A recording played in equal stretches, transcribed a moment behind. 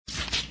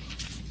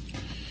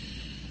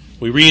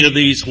We read of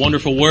these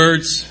wonderful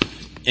words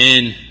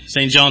in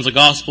St. John's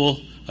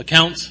Gospel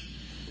account,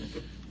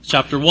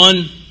 chapter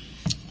 1,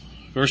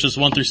 verses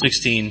 1 through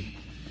 16.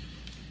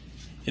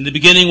 In the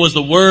beginning was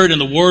the Word,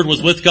 and the Word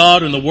was with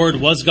God, and the Word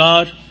was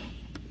God.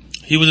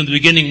 He was in the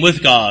beginning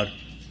with God.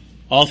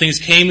 All things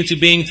came into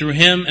being through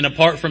Him, and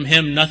apart from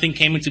Him nothing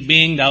came into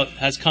being that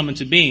has come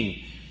into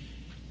being.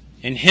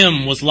 In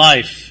Him was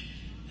life,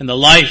 and the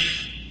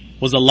life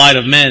was the light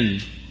of men.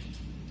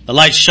 The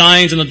light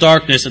shines in the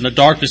darkness, and the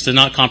darkness did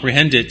not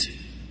comprehend it.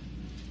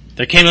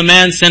 There came a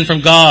man sent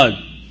from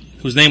God,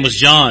 whose name was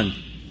John.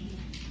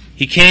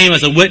 He came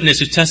as a witness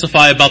to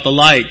testify about the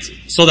light,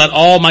 so that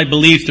all might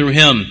believe through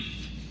him.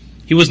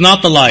 He was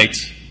not the light,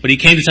 but he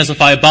came to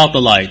testify about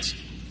the light.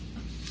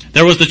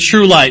 There was the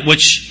true light,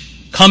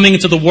 which, coming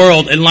into the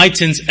world,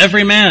 enlightens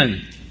every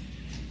man.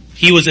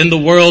 He was in the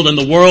world, and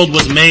the world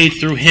was made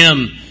through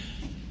him,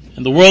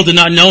 and the world did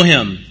not know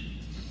him.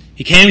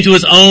 He came to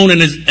his own,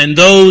 and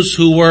those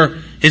who were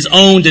his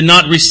own did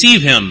not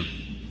receive him.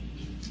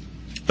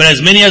 But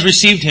as many as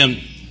received him,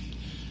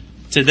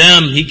 to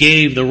them he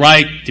gave the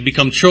right to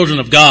become children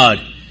of God,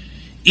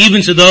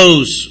 even to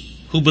those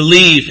who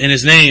believe in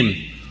his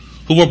name,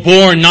 who were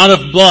born not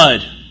of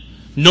blood,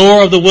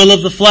 nor of the will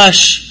of the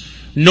flesh,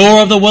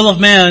 nor of the will of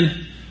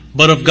man,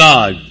 but of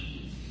God.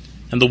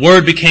 And the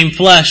Word became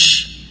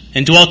flesh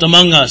and dwelt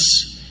among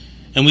us,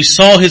 and we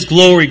saw his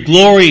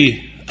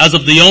glory as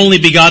of the only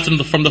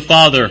begotten from the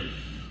Father,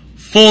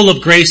 full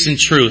of grace and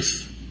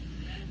truth.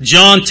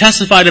 John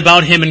testified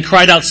about him and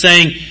cried out,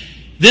 saying,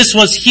 "This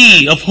was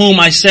he of whom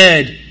I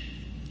said,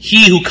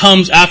 he who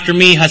comes after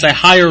me has a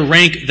higher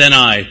rank than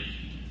I,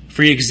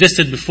 for he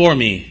existed before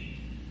me.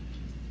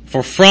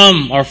 For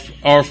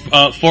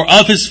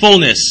of his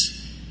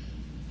fullness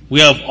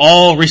we have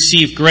all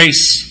received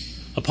grace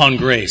upon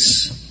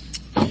grace."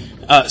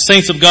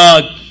 Saints of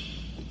God,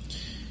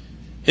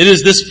 it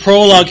is this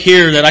prologue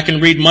here that I can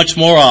read much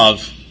more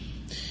of.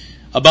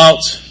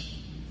 About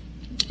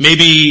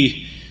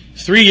maybe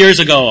 3 years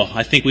ago,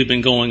 I think we've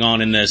been going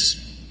on in this,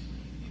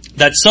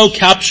 that so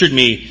captured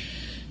me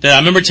that I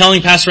remember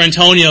telling Pastor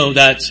Antonio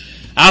that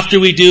after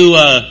we do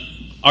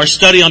our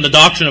study on the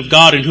doctrine of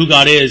God and who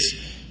God is,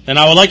 then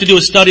I would like to do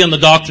a study on the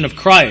doctrine of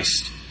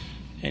Christ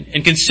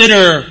and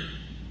consider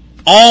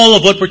all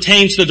of what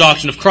pertains to the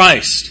doctrine of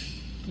Christ.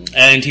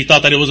 And he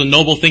thought that it was a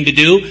noble thing to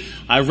do.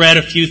 I read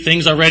a few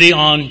things already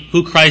on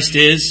who Christ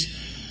is.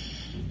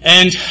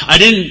 And I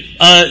didn't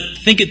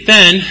think it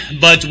then,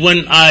 but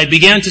when I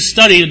began to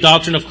study the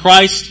doctrine of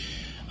Christ,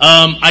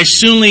 I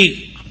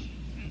soonly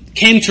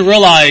came to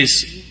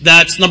realize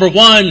that, number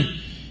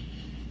one,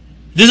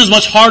 this is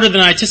much harder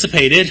than I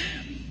anticipated.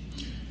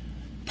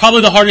 Probably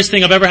the hardest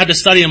thing I've ever had to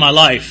study in my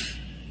life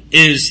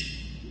is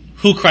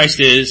who Christ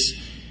is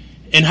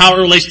and how it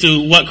relates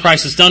to what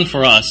Christ has done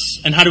for us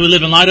and how do we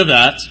live in light of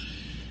that.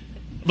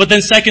 But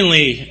then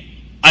secondly,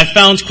 I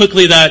found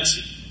quickly that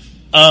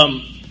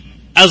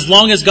as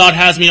long as God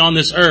has me on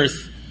this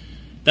earth,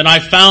 then I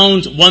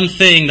found one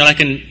thing that I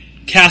can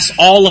cast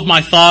all of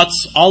my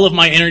thoughts, all of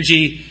my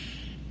energy,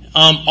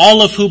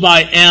 all of who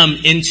I am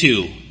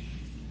into.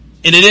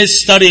 And it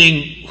is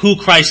studying who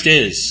Christ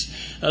is.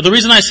 The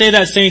reason I say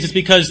that, saints, is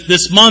because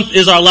this month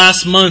is our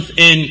last month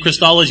in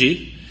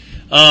Christology.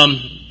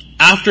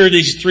 After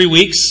these 3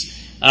 weeks,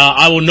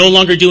 I will no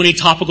longer do any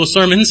topical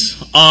sermons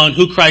on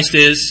who Christ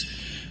is.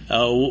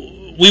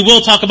 We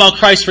will talk about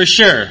Christ for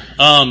sure,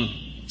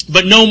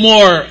 but no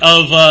more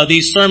of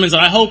these sermons.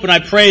 And I hope and I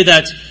pray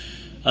that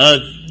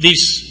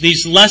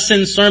these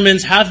lesson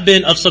sermons have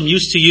been of some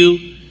use to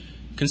you,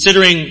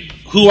 considering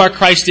who our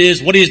Christ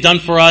is, what he has done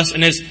for us,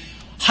 and has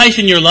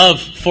heightened your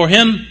love for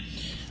him.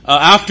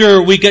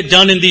 After we get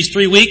done in these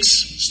 3 weeks,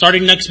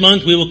 starting next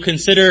month, we will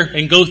consider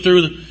and go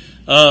through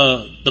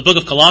the book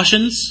of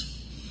Colossians.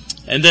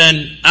 And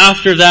then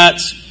after that,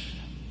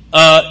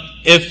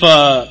 if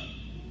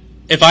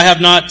I have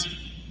not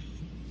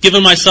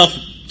given myself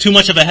too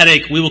much of a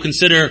headache, we will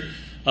consider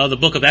the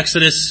book of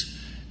Exodus,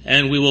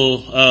 and we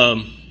will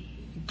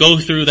go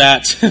through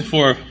that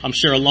for, I'm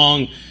sure, a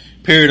long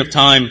period of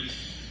time.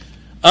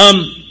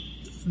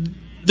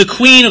 The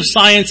queen of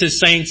sciences,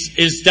 saints,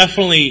 is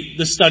definitely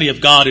the study of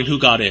God and who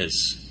God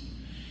is.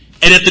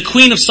 And if the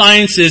queen of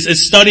sciences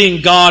is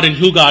studying God and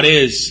who God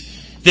is,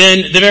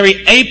 then the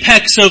very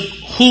apex of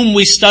whom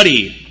we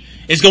study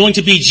is going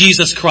to be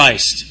Jesus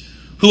Christ,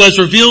 who has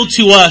revealed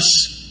to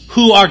us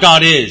who our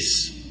God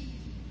is.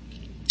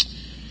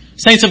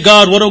 Saints of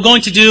God, what we're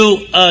going to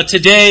do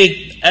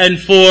today and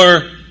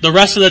for the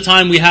rest of the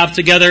time we have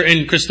together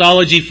in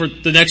Christology for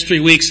the next 3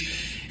 weeks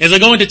is we're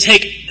going to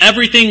take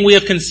everything we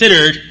have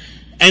considered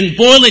and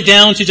boil it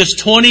down to just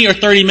 20 or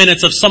 30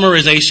 minutes of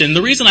summarization.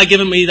 The reason I've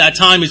given me that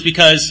time is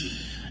because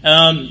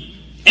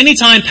any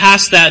time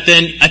past that,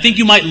 then I think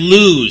you might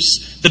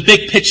lose the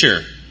big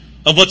picture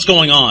of what's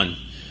going on.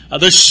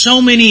 There's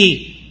so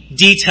many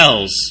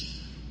details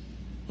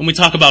when we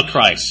talk about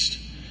Christ.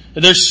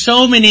 There's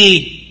so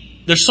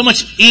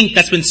much ink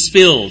that's been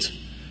spilled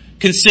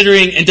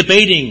considering and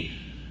debating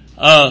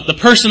the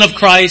person of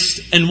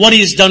Christ and what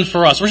he's done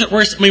for us.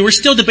 We're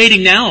still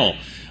debating now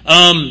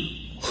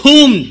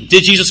Whom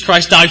did Jesus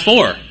Christ die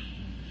for?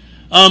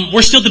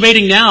 We're still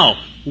debating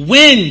now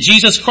when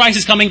Jesus Christ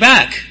is coming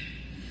back.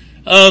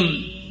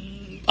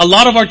 A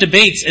lot of our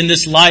debates in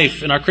this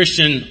life, in our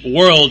Christian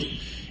world,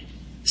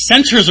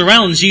 centers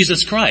around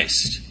Jesus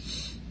Christ.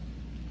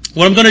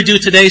 What I'm going to do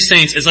today,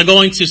 saints, is I'm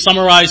going to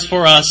summarize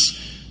for us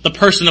the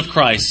person of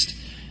Christ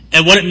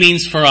and what it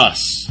means for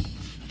us.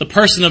 The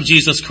person of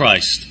Jesus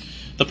Christ.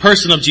 The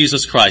person of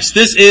Jesus Christ.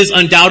 This is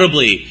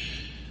undoubtedly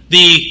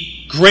the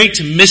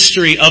great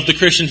mystery of the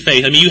Christian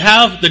faith. I mean, you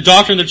have the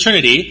doctrine of the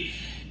Trinity,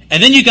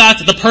 and then you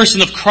got the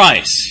person of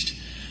Christ.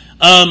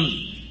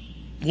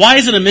 Why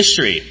is it a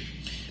mystery?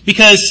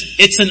 Because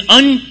it's an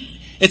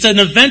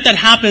event that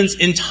happens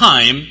in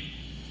time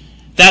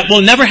that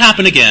will never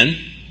happen again.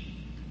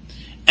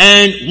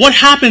 And what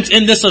happens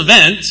in this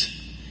event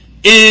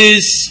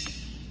is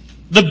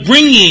the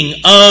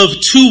bringing of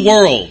two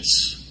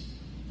worlds.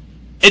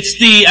 It's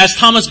as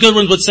Thomas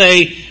Goodwin would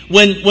say,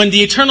 when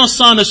the eternal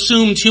Son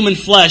assumed human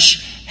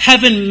flesh,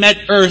 heaven met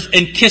earth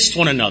and kissed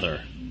one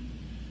another.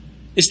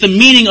 It's the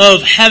meeting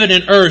of heaven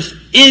and earth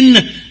in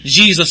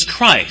Jesus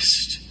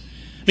Christ.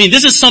 I mean,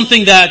 this is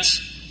something that,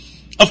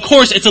 of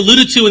course, it's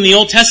alluded to in the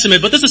Old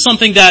Testament, but this is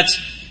something that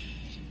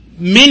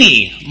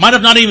many might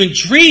have not even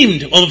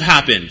dreamed of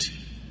happened.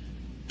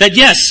 That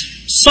yes,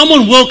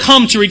 someone will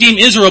come to redeem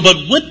Israel, but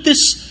would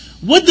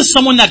the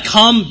someone that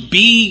come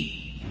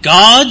be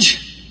God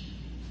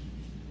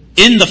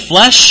in the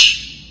flesh?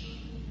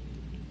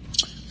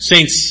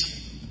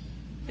 Saints,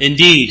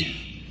 indeed,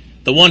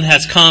 the one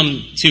has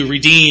come to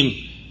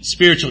redeem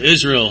spiritual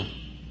Israel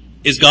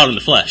is God in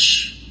the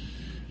flesh.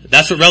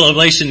 That's what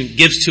Revelation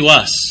gives to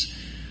us.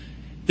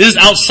 This is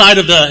outside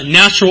of the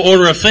natural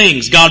order of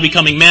things, God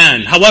becoming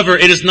man. However,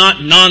 it is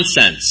not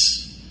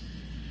nonsense.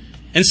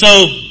 And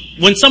so,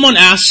 when someone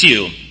asks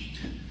you,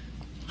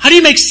 how do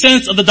you make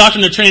sense of the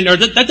doctrine of the Trinity? Or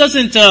that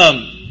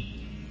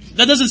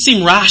doesn't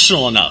seem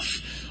rational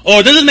enough.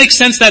 Or does it make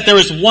sense that there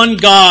is one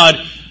God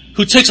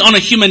who takes on a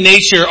human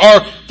nature?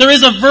 Or there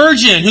is a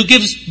virgin who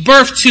gives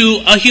birth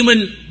to a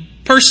human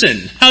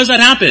person? How does that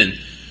happen?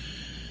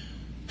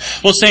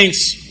 Well,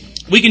 saints,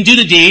 we can do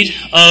the deed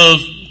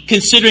of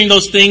considering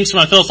those things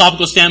from a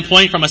philosophical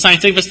standpoint, from a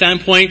scientific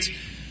standpoint.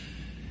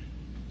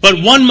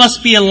 But one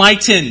must be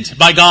enlightened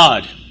by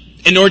God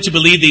in order to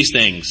believe these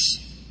things.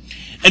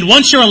 And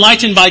once you're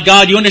enlightened by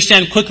God, you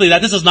understand quickly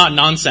that this is not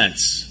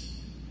nonsense.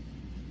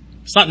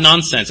 It's not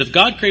nonsense. If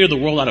God created the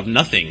world out of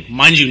nothing,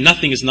 mind you,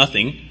 nothing is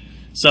nothing.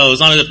 So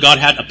it's not as if God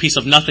had a piece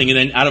of nothing and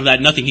then out of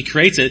that nothing He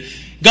creates it.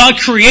 God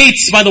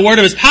creates by the word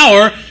of His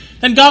power,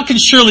 then God can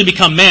surely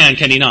become man,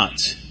 can He not?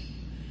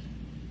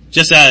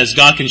 Just as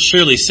God can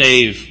surely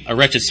save a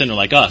wretched sinner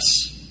like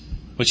us,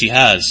 which He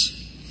has.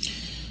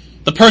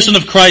 The person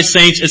of Christ,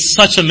 saints, is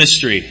such a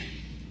mystery.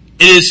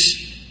 It is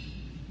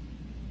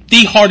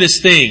the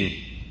hardest thing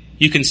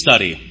you can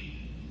study.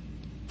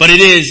 But it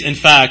is, in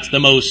fact, the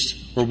most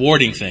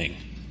rewarding thing.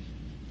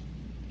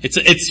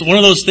 It's one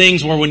of those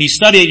things where when you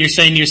study it, you're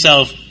saying to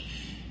yourself,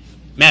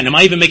 man, am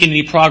I even making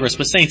any progress?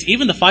 But saints,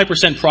 even the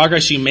 5%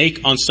 progress you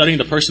make on studying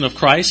the person of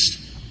Christ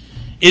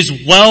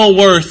is well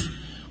worth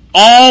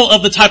all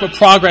of the type of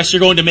progress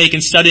you're going to make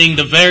in studying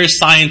the various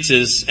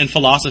sciences and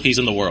philosophies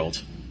in the world.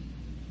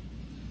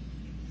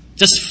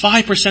 Just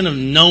 5% of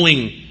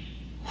knowing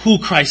who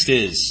Christ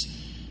is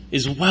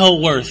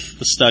well worth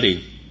the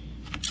study.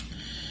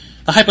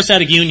 The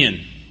hypostatic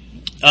union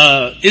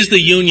is the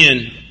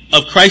union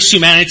of Christ's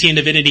humanity and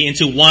divinity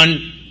into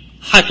one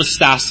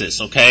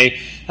hypostasis, okay?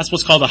 That's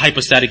what's called the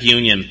hypostatic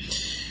union.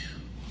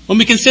 When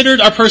we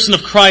considered our person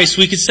of Christ,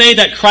 we could say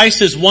that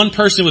Christ is one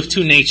person with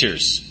two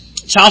natures.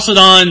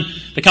 Chalcedon,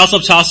 the Council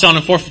of Chalcedon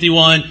in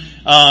 451,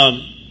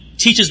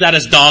 teaches that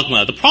as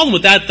dogma. The problem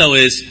with that, though,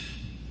 is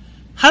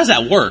how does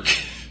that work?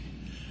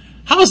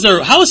 How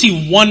is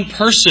he one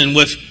person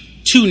with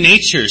two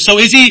natures? So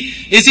is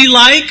he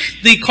like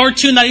the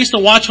cartoon that I used to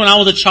watch when I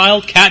was a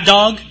child, Cat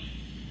Dog?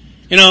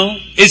 You know,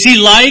 is he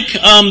like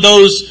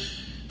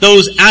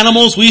those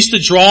animals we used to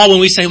draw when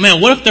we say, man,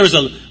 what if there's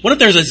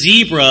a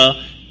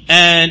zebra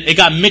and it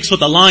got mixed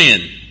with a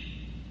lion?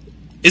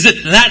 Is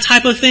it that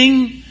type of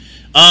thing?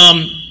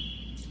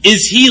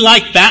 Is he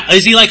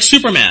like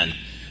Superman?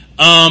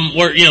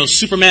 Where,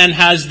 Superman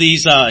has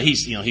these,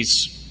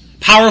 he's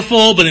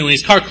powerful, but when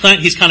he's Clark Kent,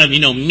 he's kind of,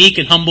 meek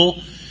and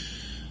humble.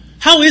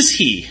 How is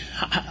he?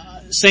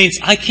 Saints,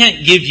 I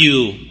can't give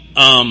you,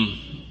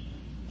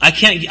 I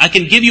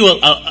can give you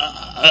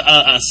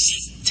a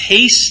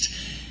taste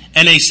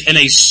and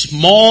a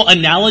small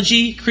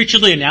analogy,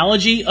 creaturely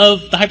analogy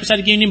of the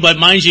hypostatic union, but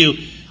mind you,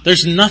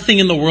 there's nothing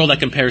in the world that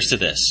compares to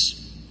this.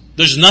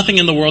 There's nothing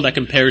in the world that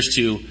compares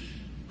to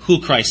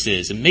who Christ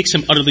is. It makes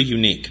Him utterly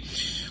unique.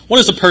 What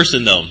is a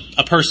person, though?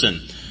 A person.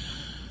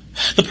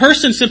 The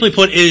person, simply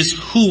put, is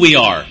who we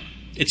are.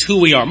 It's who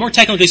we are. More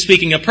technically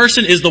speaking, a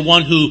person is the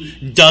one who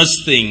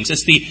does things.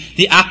 It's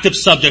the active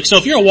subject. So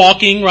if you're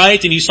walking,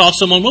 right, and you saw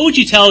someone, what would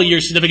you tell your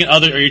significant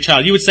other or your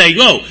child? You would say,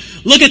 whoa,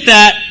 look at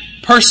that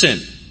person.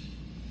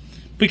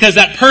 Because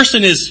that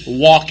person is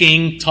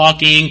walking,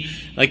 talking,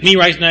 like me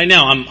right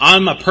now.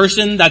 I'm a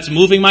person that's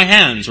moving my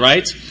hands,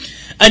 right?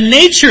 A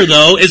nature,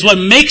 though, is what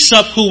makes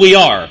up who we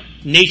are.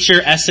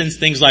 Nature, essence,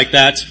 things like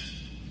that.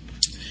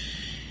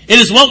 It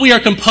is what we are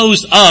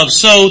composed of.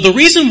 So the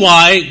reason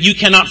why you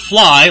cannot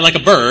fly like a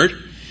bird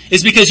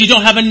is because you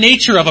don't have a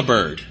nature of a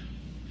bird.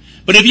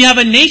 But if you have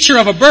a nature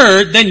of a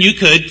bird, then you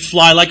could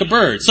fly like a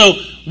bird. So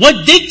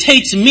what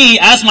dictates me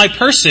as my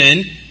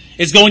person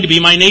is going to be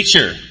my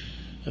nature.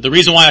 The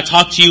reason why I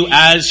talk to you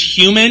as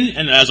human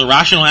and as a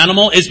rational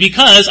animal is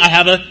because I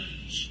have a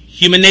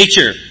human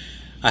nature.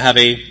 I have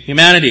a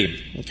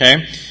humanity.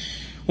 Okay?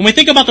 When we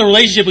think about the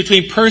relationship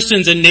between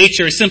persons and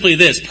nature, it's simply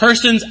this.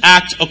 Persons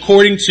act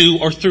according to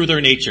or through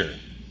their nature.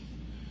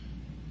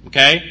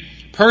 Okay?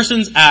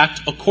 Persons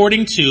act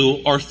according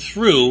to or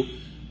through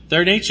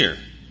their nature.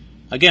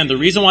 Again, the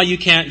reason why you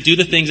can't do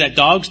the things that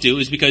dogs do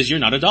is because you're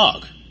not a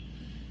dog.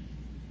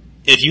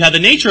 If you have the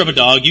nature of a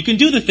dog, you can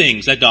do the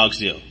things that dogs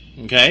do.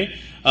 Okay?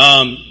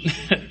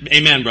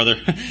 Amen,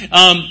 brother.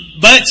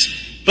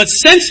 But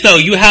since though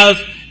you have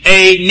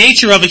a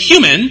nature of a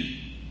human,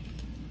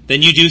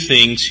 then you do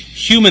things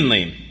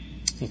humanly.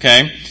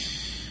 Okay?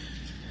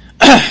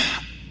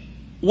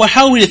 Well,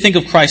 how are we to think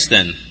of Christ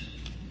then?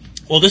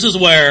 Well, this is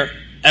where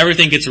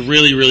everything gets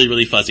really, really,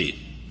 really fuzzy.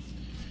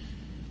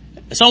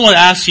 If someone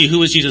asks you,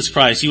 who is Jesus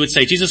Christ? You would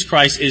say, Jesus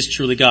Christ is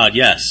truly God,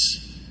 yes.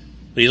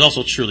 But he's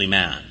also truly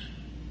man.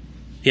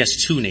 He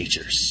has two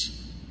natures.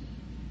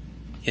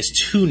 He has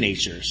two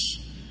natures.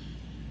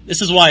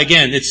 This is why,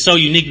 again, it's so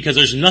unique because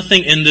there's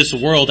nothing in this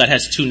world that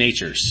has two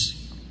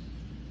natures.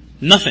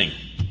 Nothing.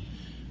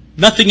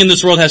 Nothing in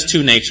this world has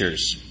two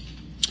natures.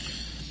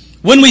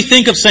 When we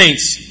think of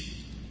saints,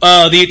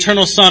 the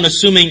eternal Son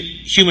assuming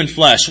human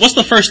flesh, what's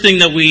the first thing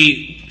that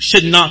we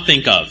should not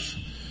think of?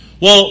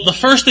 Well, the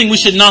first thing we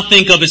should not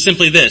think of is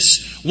simply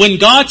this. When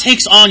God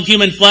takes on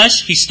human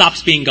flesh, he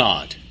stops being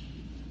God.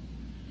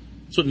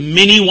 That's what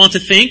many want to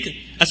think.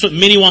 That's what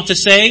many want to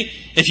say.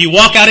 If you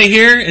walk out of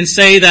here and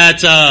say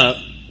that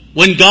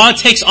when God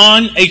takes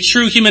on a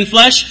true human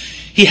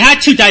flesh, he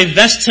had to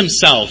divest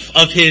himself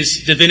of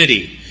his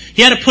divinity.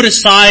 He had to put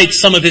aside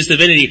some of his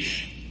divinity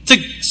to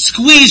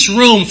squeeze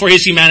room for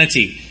his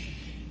humanity.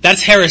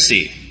 That's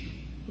heresy.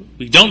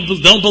 We don't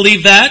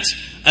believe that,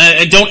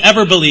 and don't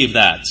ever believe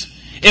that.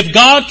 If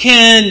God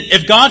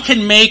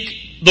can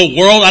make the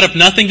world out of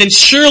nothing, then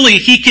surely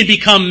he can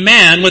become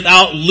man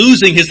without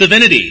losing his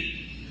divinity.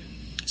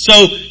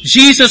 So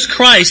Jesus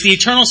Christ, the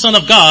eternal Son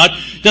of God,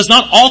 does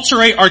not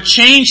alterate or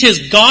change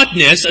his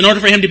godness in order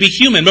for him to be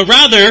human, but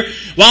rather,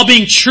 while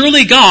being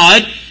truly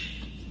God,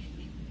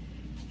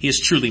 he is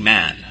truly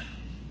man.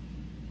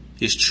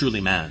 He is truly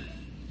man.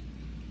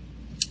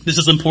 This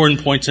is an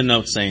important point to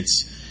note,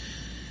 saints.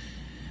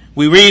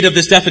 We read of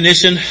this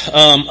definition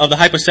of the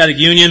hypostatic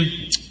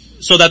union,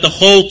 so that the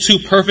whole two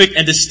perfect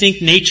and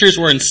distinct natures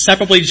were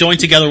inseparably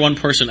joined together one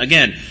person.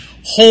 Again,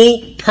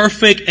 whole,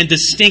 perfect, and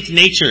distinct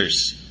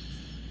natures.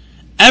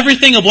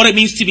 Everything of what it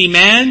means to be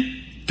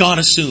man, God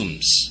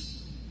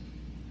assumes.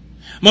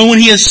 But when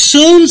he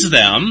assumes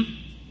them,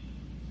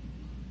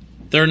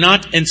 they're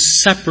not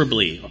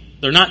inseparably.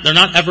 They're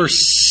not ever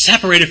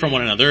separated from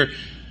one another.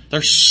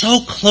 They're so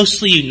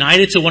closely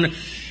united to one another.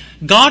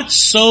 God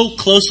so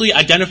closely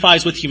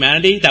identifies with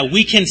humanity that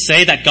we can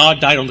say that God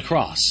died on the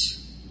cross.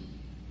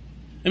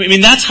 I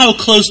mean, that's how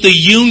close the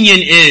union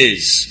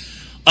is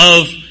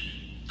of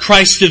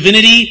Christ's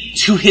divinity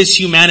to his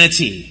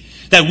humanity.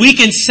 That we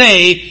can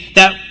say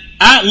that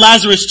at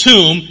Lazarus'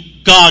 tomb,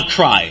 God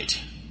cried.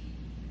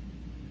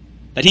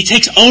 That he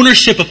takes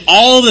ownership of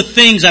all the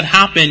things that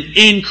happen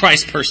in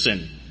Christ's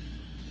person.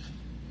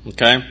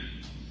 Okay?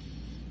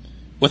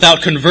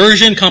 Without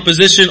conversion,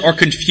 composition, or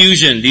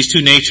confusion, these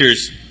two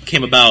natures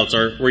came about,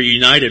 or were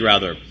united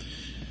rather.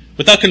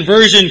 Without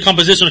conversion,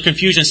 composition, or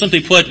confusion,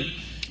 simply put,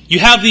 you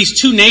have these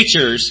two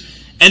natures,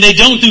 and they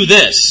don't do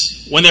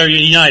this when they're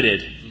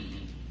united.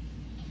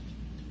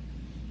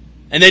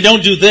 And they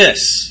don't do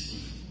this,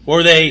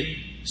 or they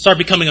start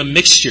becoming a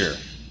mixture.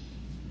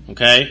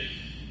 Okay?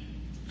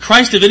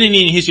 Christ's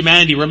divinity and his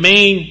humanity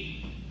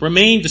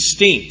remain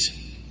distinct.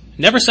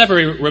 Never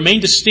separate, remain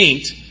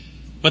distinct,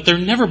 but they're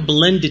never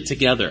blended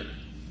together.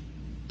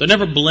 They're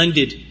never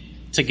blended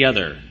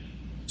together.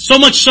 So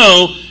much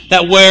so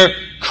that where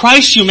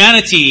Christ's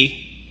humanity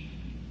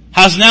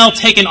has now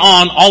taken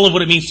on all of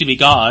what it means to be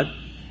God,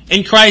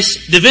 and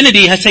Christ's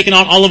divinity has taken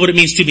on all of what it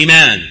means to be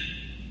man.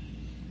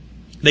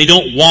 They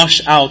don't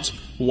wash out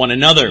one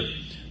another,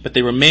 but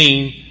they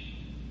remain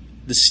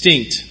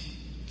distinct.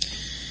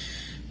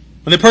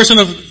 When the person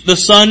of the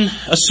Son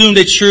assumed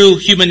a true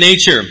human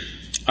nature,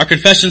 our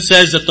confession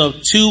says that the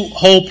two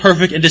whole,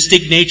 perfect, and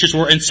distinct natures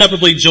were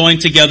inseparably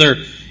joined together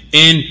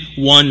in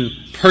one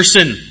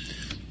person.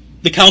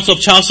 The Council of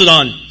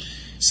Chalcedon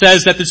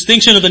says that the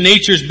distinction of the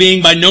natures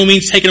being by no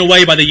means taken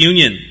away by the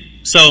union.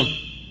 So,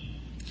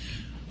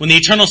 when the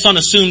eternal Son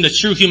assumed the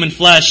true human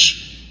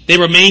flesh, they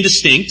remain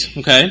distinct,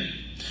 okay?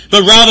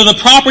 But rather the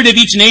property of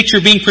each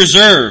nature being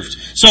preserved.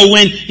 So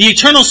when the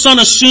eternal Son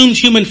assumed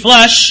human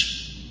flesh,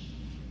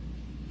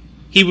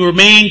 he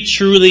remained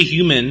truly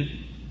human,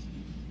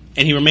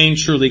 and he remained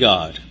truly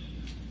God.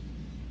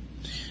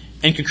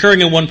 And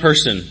concurring in one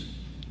person,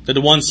 the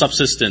one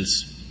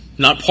subsistence,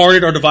 not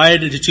parted or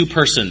divided into two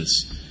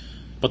persons,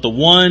 but the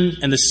one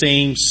and the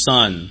same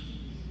Son,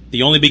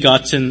 the only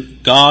begotten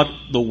God,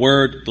 the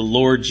Word, the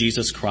Lord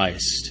Jesus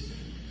Christ.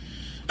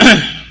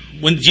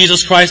 When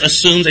Jesus Christ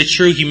assumes a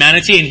true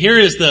humanity, and here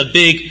is the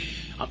big,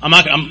 I'm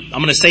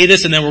going to say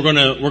this and then we're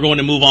going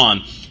to move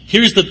on.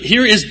 Here is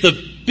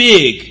the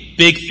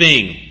big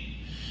thing.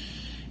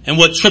 And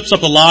what trips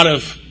up a lot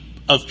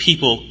of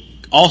people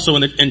also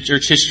in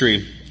church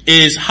history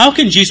is, how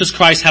can Jesus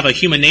Christ have a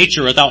human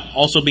nature without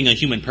also being a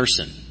human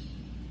person?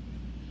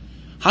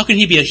 How can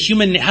he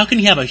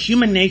have a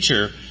human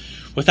nature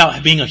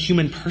without being a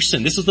human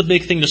person? This is the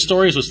big thing the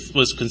Stories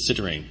was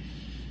considering.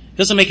 It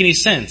doesn't make any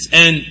sense.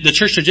 And the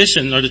church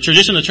tradition, or the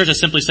tradition of the church, has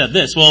simply said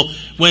this: well,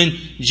 when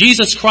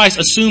Jesus Christ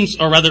assumes,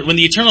 or rather, when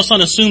the eternal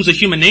Son assumes a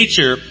human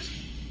nature,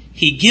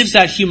 he gives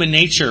that human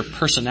nature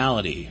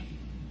personality.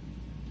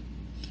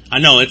 I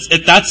know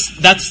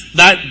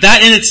that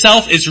in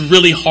itself is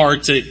really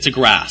hard to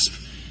grasp.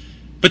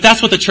 But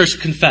that's what the church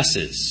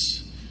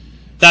confesses.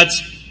 That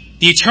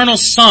the eternal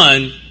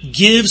Son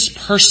gives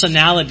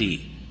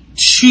personality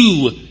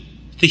to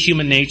the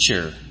human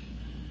nature.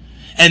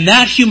 And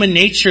that human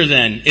nature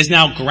then is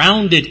now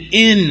grounded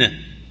in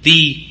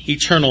the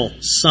eternal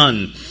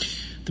Son.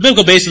 The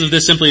biblical basis of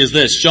this simply is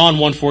this: John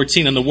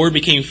 1:14, and the Word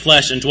became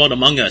flesh and dwelt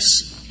among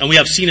us, and we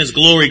have seen his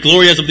glory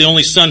as of the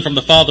only Son from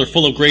the Father,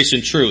 full of grace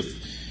and truth.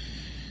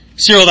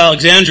 Cyril of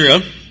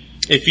Alexandria,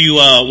 if you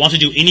want to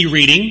do any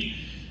reading,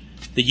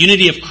 the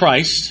unity of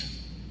Christ,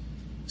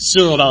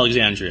 Cyril of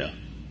Alexandria.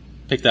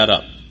 Pick that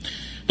up.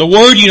 The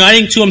Word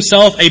uniting to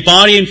himself a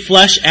body and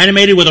flesh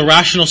animated with a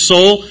rational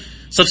soul,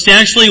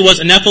 substantially was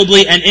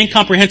ineffably and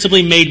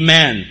incomprehensibly made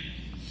man,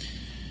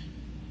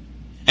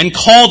 and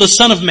called the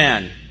Son of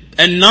Man,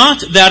 and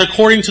not that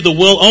according to the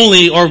will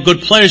only or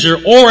good pleasure,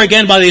 or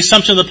again by the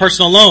assumption of the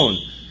person alone.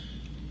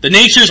 The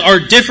natures are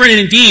different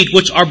indeed,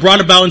 which are brought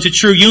about into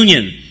true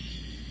union.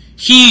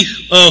 He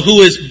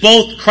who is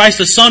both Christ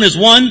the Son is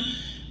one.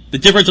 The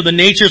difference of the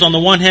natures on the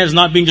one hand is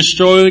not being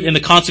destroyed in the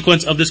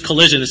consequence of this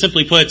collision. It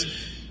simply puts,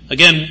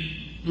 again,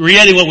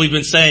 reiterating what we've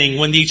been saying,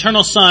 when the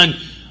eternal Son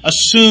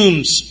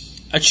assumes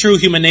a true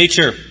human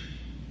nature,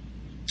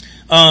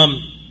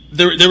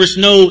 there is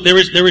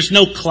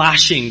no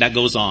clashing that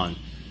goes on,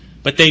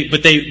 but they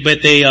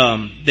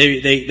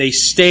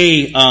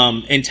stay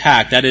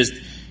intact. That is,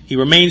 he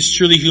remains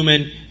truly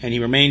human and he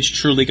remains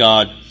truly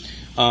God.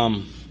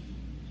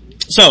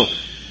 So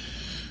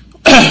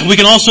we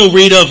can also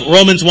read of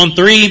Romans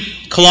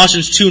 1:3,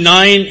 Colossians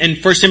 2:9, and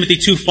 1 Timothy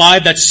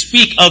 2:5 that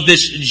speak of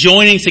this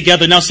joining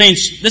together. Now,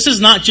 saints, this is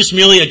not just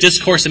merely a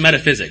discourse in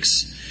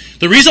metaphysics.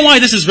 The reason why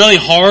this is really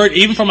hard,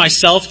 even for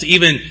myself, to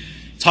even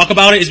talk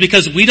about it, is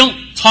because we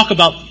don't talk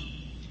about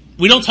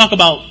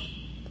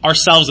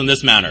ourselves in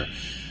this manner.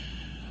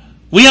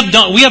 We have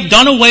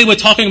done away with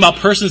talking about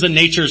persons and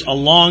natures a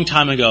long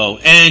time ago.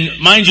 And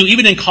mind you,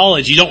 even in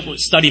college, you don't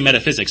study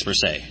metaphysics per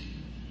se.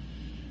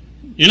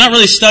 You're not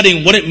really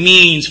studying what it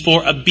means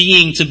for a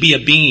being to be a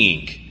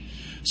being.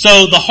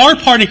 So the hard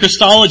part in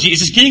Christology is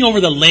just getting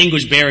over the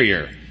language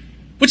barrier,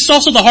 which is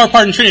also the hard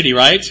part in Trinity,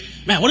 right?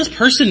 Man, what does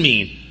person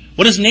mean?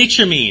 What does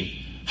nature mean?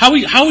 How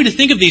are we to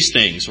think of these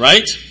things,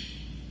 right?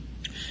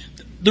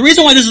 The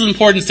reason why this is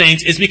important,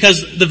 saints, is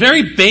because the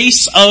very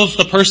base of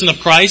the person of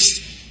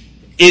Christ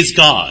is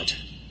God.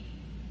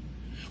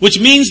 Which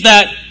means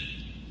that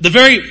the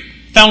very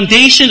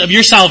foundation of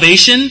your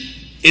salvation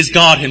is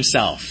God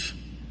himself.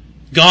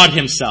 God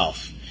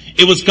himself.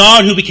 It was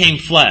God who became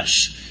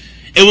flesh.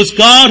 It was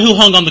God who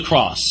hung on the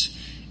cross.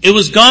 It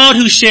was God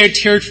who shed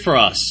tears for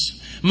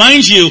us.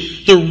 Mind you,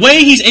 the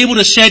way he's able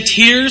to shed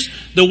tears,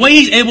 the way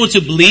he's able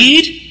to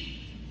bleed,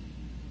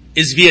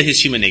 is via his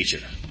human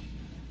nature.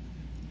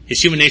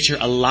 His human nature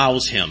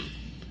allows him.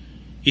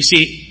 You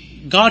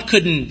see, God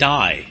couldn't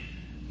die.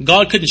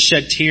 God couldn't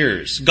shed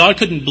tears. God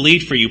couldn't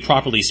bleed for you,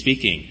 properly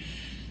speaking.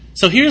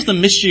 So here's the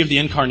mystery of the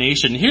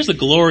incarnation. Here's the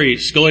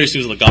glorious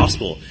news of the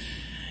gospel,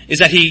 is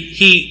that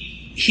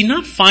he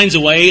not finds a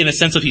way in a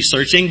sense of he's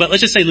searching, but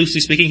let's just say loosely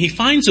speaking, he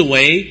finds a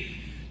way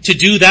to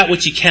do that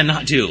which he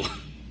cannot do.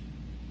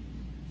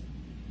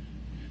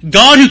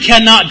 God, who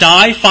cannot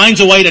die, finds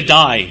a way to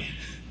die.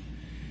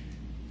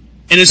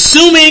 And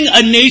assuming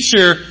a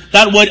nature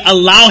that would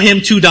allow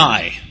him to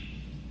die.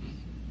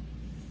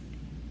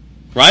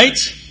 Right?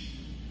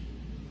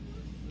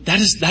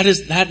 That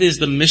is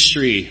the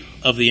mystery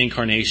of the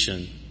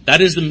incarnation.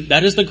 That is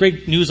the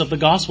great news of the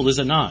gospel, is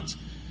it not?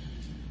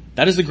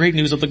 That is the great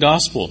news of the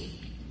gospel.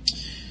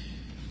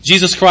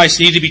 Jesus Christ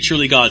needed to be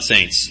truly God,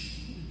 saints,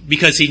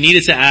 because he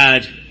needed to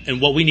add,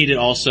 and what we needed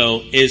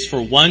also is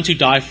for one to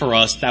die for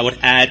us that would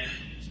add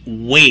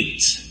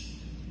weight,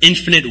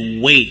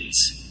 infinite weight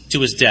to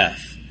his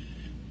death.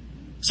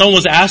 Someone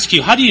was to ask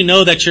you, how do you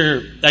know that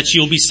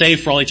you'll be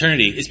saved for all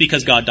eternity? It's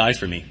because God died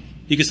for me.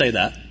 You could say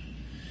that.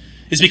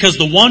 It's because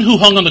the one who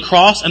hung on the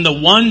cross and the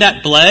one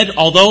that bled,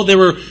 although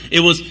it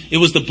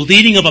was the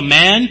bleeding of a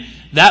man,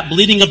 that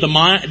bleeding of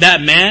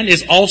that man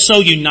is also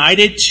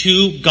united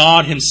to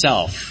God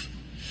himself.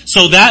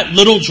 So that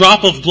little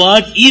drop of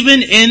blood,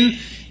 even in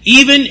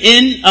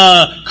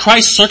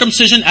Christ's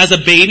circumcision as a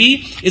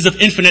baby, is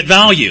of infinite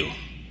value.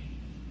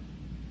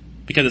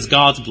 Because it's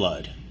God's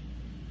blood.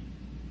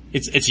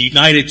 It's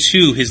united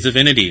to his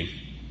divinity.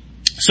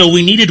 So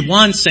we needed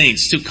one,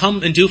 saints, to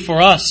come and do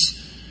for us,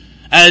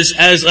 as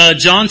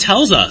John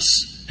tells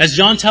us,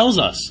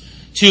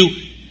 to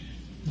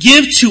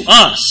give to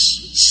us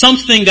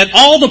something that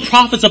all the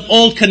prophets of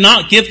old could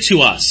not give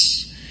to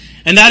us.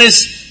 And that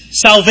is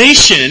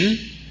salvation,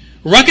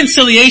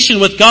 reconciliation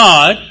with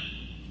God,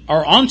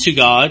 or unto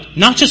God,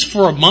 not just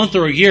for a month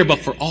or a year, but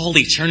for all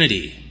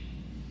eternity.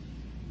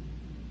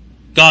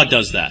 God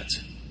does that.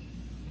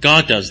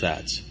 God does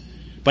that.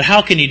 But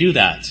how can he do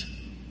that?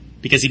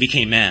 Because he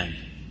became man.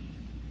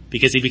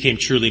 Because he became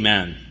truly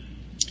man.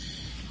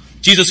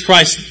 Jesus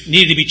Christ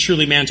needed to be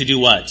truly man to do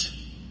what?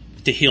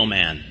 To heal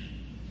man.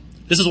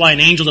 This is why an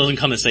angel doesn't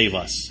come and save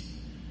us.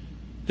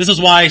 This is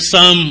why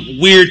some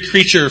weird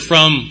creature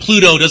from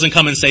Pluto doesn't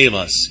come and save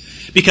us.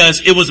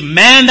 Because it was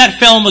man that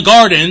fell in the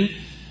garden,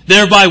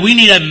 thereby we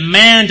need a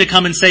man to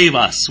come and save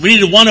us. We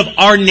needed one of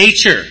our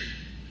nature.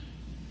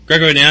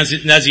 Gregory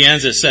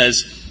Nazianzus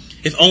says,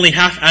 if only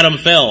half Adam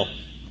fell,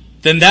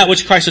 then that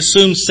which Christ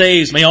assumes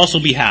saves may also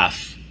be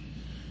half.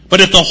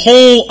 But if the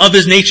whole of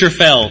his nature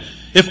fell,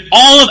 if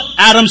all of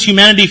Adam's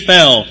humanity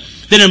fell,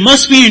 then it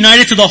must be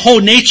united to the whole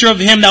nature of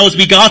him that was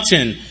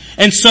begotten,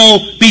 and so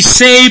be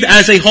saved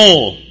as a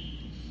whole.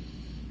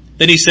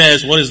 Then he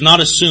says, what is not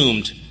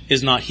assumed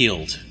is not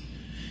healed.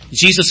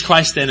 Jesus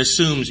Christ then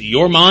assumes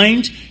your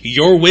mind,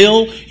 your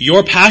will,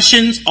 your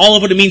passions, all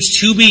of what it means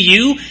to be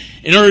you,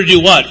 in order to do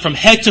what? From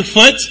head to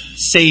foot,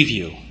 save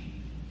you.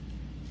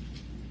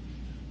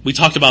 We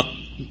talked about,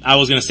 I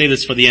was going to say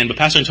this for the end, but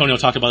Pastor Antonio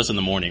talked about this in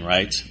the morning,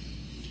 right?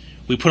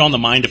 We put on the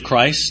mind of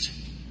Christ.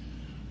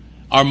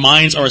 Our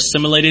minds are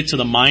assimilated to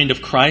the mind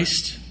of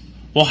Christ.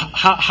 Well,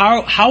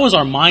 how is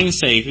our mind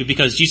saved?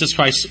 Because Jesus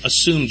Christ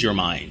assumed your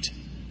mind.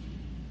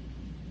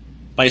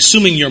 By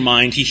assuming your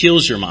mind, he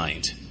heals your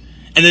mind.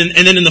 And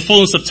then in the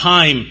fullness of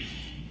time,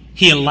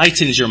 he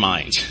enlightens your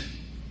mind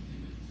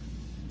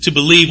to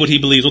believe what he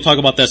believes. We'll talk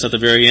about this at the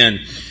very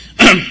end.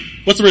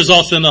 What's the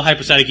results then of the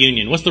hypostatic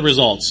union? What's the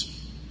results?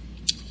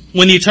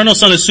 When the eternal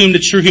Son assumed the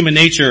true human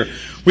nature,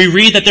 we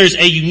read that there's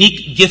a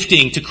unique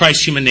gifting to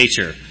Christ's human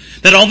nature.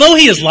 That although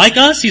he is like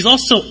us, he's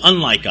also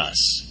unlike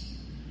us.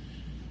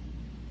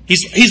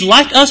 He's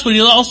like us, but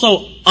he's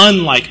also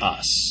unlike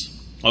us.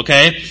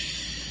 Okay?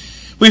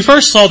 We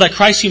first saw that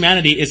Christ's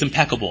humanity is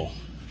impeccable.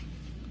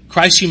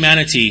 Christ's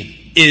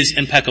humanity is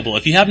impeccable.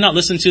 If you have not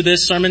listened to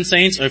this sermon,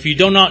 saints, or if you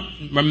do not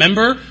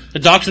remember the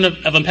doctrine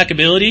of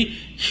impeccability,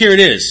 here it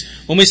is.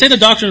 When we say the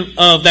doctrine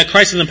of that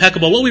Christ is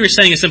impeccable, what we were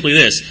saying is simply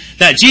this,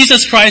 that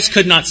Jesus Christ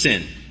could not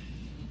sin.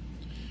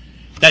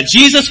 That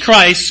Jesus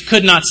Christ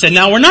could not sin.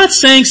 Now, we're not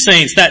saying,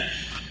 saints, we're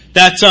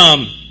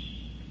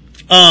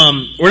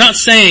not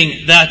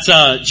saying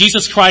that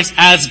Jesus Christ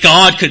as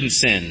God couldn't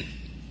sin.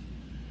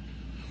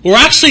 We're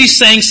actually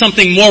saying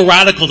something more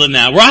radical than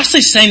that. We're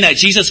actually saying that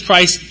Jesus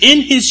Christ,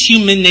 in his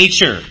human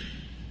nature,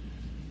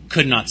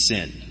 could not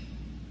sin.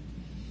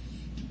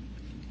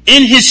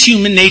 In his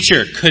human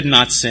nature, could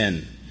not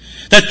sin.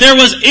 That there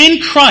was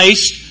in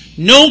Christ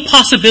no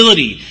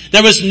possibility,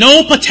 there was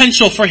no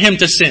potential for him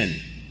to sin.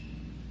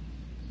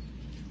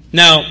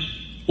 Now,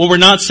 what we're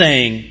not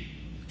saying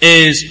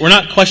is, we're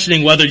not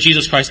questioning whether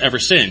Jesus Christ ever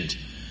sinned.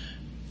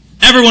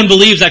 Everyone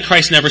believes that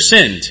Christ never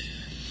sinned.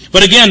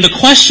 But again, the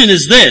question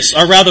is this,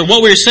 or rather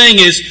what we're saying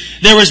is,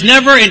 there was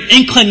never an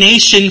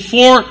inclination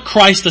for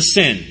Christ to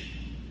sin.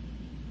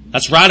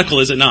 That's radical,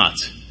 is it not?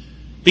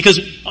 Because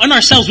in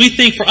ourselves, we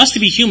think for us to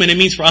be human, it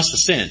means for us to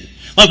sin.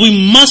 Like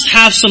we must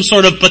have some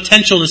sort of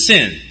potential to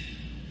sin.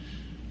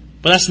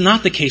 But that's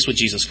not the case with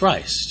Jesus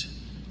Christ.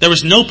 There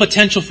was no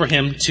potential for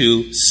him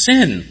to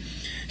sin.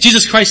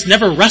 Jesus Christ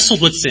never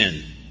wrestled with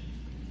sin,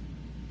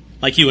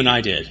 like you and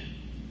I did.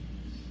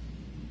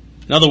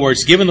 In other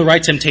words, given the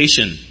right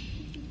temptation,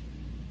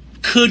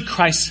 could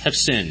Christ have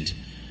sinned?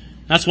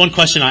 That's one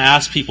question I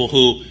ask people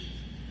who,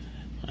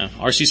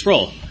 R.C.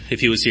 Sproul, if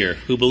he was here,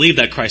 who believe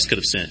that Christ could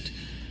have sinned.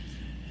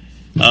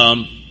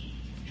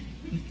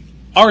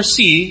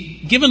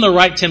 R.C., given the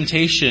right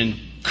temptation,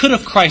 could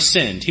have Christ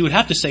sinned? He would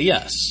have to say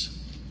yes.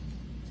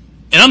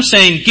 And I'm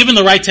saying, given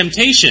the right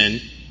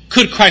temptation,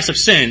 could Christ have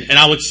sinned? And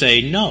I would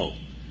say no.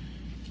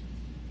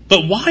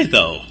 But why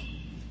though?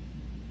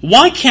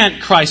 Why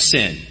can't Christ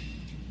sin?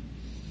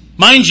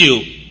 Mind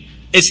you,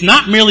 it's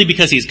not merely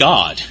because he's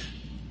God.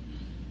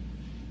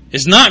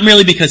 It's not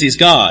merely because he's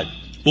God.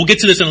 We'll get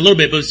to this in a little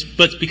bit, but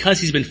it's because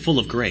he's been full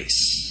of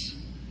grace.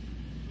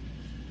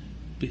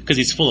 Because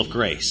he's full of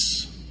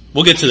grace.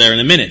 We'll get to there in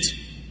a minute.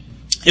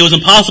 It was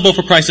impossible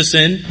for Christ to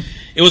sin.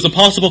 It was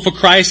impossible for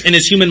Christ in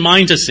his human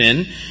mind to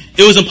sin.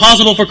 It was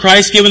impossible for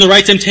Christ, given the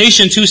right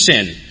temptation, to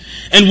sin.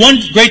 And one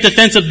great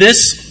defense of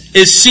this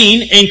is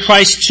seen in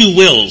Christ's two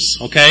wills.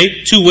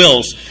 Okay? Two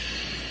wills.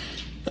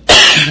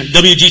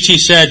 W.G.T.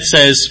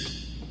 says,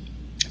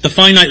 The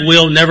finite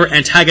will never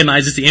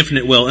antagonizes the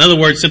infinite will. In other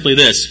words, simply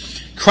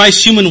this.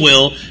 Christ's human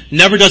will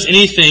never does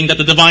anything that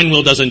the divine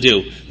will doesn't do.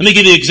 Let me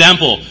give you an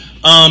example.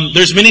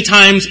 There's many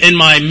times in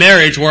my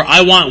marriage where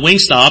I want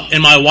Wingstop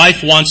and my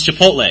wife wants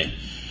Chipotle.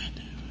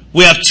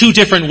 We have two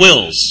different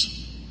wills,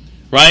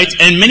 right?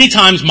 And many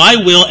times my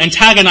will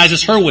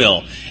antagonizes her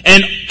will.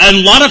 And a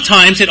lot of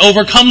times it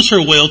overcomes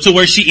her will to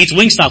where she eats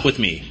Wingstop with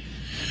me.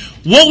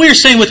 What we're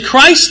saying with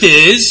Christ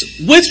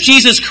is, with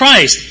Jesus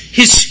Christ,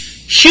 his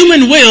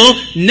human will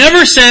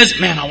never says,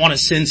 man, I want to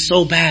sin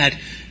so bad.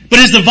 But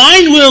his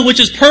divine will, which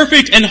is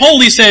perfect and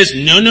holy, says,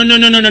 no.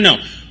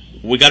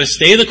 We got to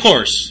stay the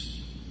course.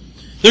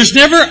 There's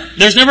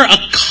never a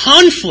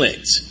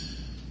conflict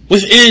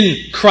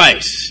within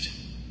Christ.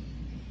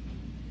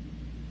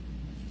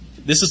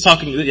 This is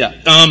talking,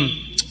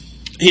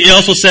 he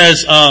also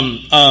says,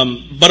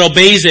 but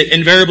obeys it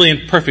invariably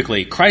and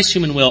perfectly. Christ's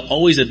human will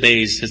always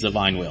obeys his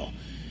divine will.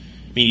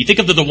 I mean, you think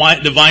of the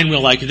divine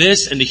will like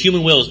this, and the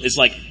human will is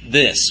like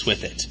this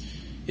with it.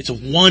 It's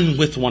one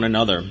with one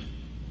another.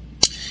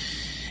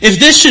 If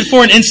this should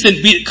for an instant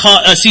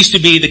cease to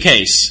be the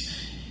case,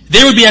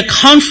 there would be a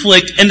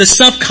conflict in the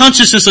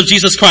self-consciousness of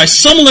Jesus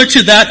Christ, similar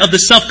to that of the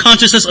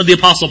self-consciousness of the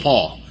Apostle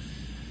Paul.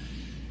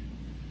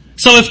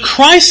 So if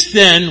Christ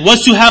then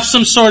was to have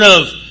some sort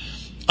of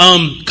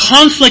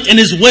conflict in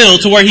his will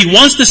to where he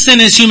wants to sin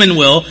in his human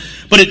will,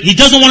 but he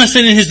doesn't want to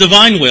sin in his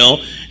divine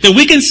will, then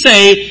we can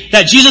say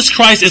that Jesus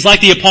Christ is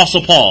like the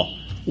Apostle Paul.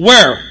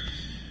 Where?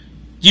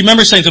 Do you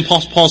remember saying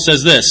Paul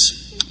says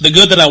this, the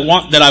good that I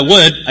want, that I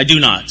would, I do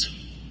not.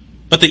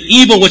 But the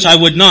evil which I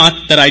would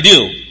not, that I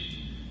do.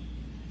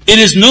 It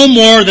is no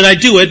more that I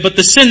do it, but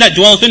the sin that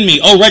dwelleth in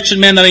me. O wretched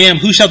man that I am,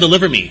 who shall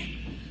deliver me?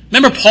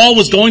 Remember Paul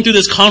was going through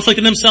this conflict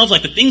in himself,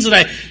 like the things that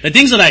I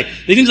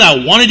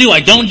want to do, I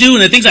don't do,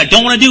 and the things I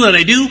don't want to do, that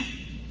I do.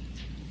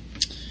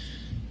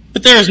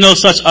 But there is no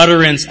such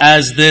utterance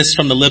as this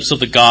from the lips of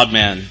the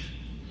God-man.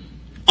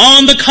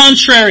 On the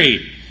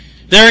contrary,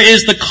 there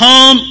is the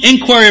calm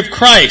inquiry of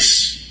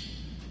Christ.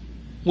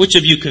 Which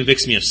of you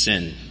convicts me of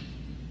sin?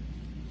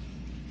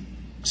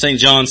 St.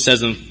 John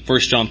says in 1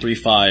 John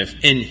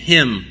 3:5, in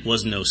him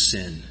was no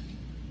sin.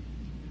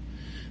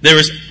 There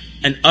is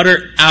an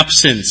utter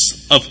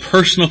absence of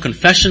personal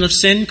confession of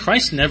sin.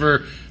 Christ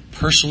never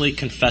personally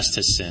confessed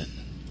his sin.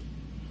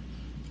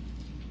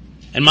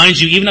 And mind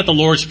you, even at the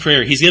Lord's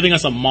Prayer, he's giving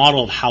us a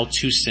model of how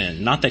to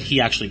sin, not that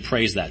he actually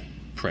prays that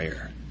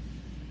prayer.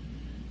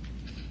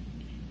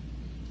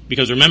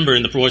 Because remember,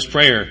 in the Lord's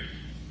Prayer,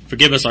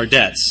 forgive us our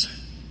debts.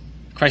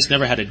 Christ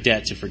never had a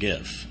debt to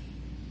forgive.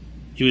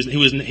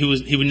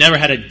 He never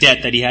had a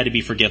debt that he had to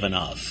be forgiven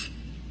of.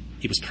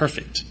 He was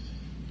perfect.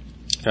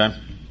 Okay?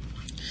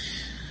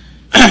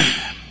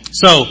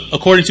 So,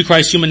 according to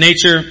Christ's human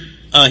nature,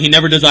 he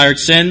never desired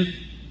sin.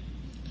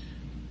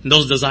 And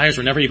those desires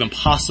were never even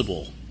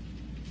possible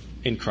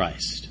in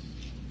Christ.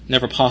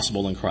 Never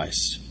possible in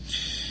Christ.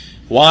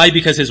 Why?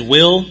 Because his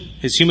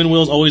human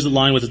will is always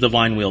aligned with his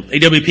divine will.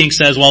 A.W. Pink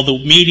says, while the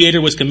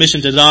mediator was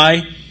commissioned to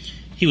die,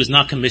 he was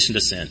not commissioned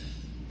to sin.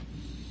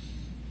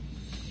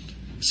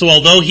 So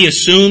although he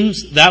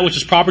assumes that which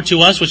is proper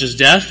to us, which is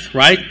death,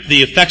 right?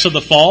 The effects of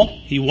the fall,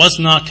 he was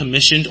not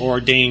commissioned or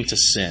ordained to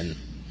sin.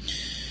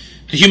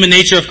 The human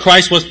nature of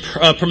Christ was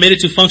permitted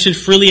to function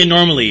freely and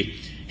normally.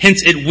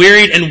 Hence it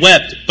wearied and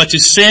wept, but to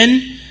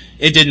sin,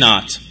 it did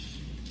not.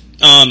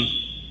 When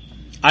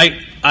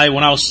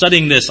I was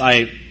studying this,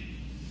 I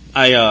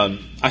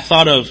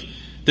thought of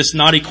this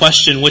naughty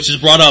question, which is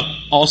brought up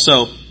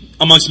also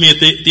amongst me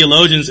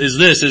theologians,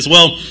 is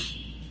well,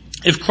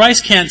 if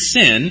Christ can't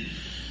sin,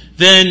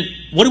 then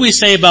what do we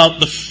say about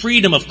the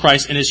freedom of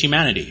Christ in his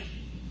humanity?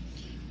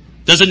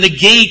 Does it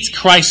negate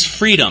Christ's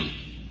freedom?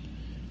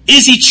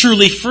 Is he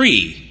truly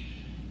free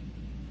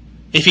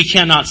if he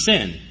cannot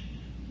sin?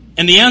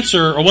 And the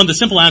answer, or one of the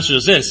simple answers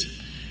is this.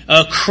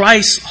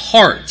 Christ's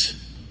heart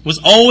was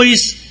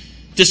always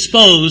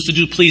disposed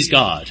to please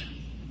God.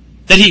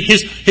 That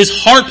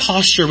his heart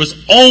posture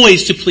was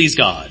always to please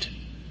God.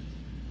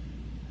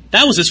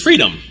 That was his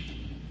freedom.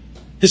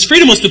 His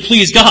freedom was to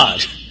please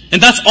God.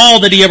 And that's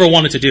all that he ever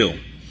wanted to do.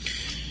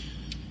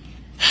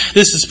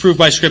 This is proved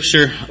by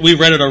Scripture. We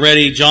read it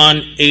already. John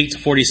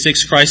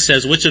 8:46, Christ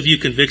says, which of you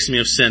convicts me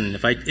of sin?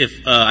 If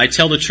I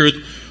tell the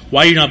truth,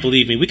 why do you not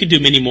believe me? We could do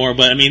many more,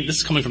 but this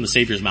is coming from the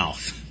Savior's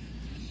mouth.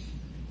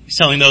 He's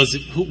telling those,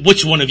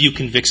 which one of you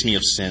convicts me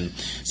of sin?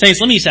 Saints,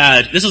 let me just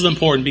add, this is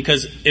important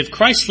because if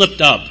Christ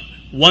slipped up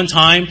one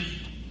time,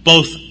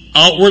 both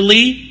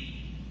outwardly,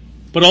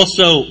 but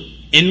also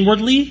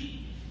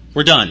inwardly,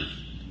 we're done.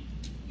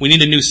 We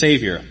need a new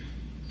Savior.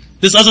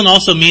 This doesn't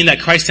also mean that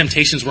Christ's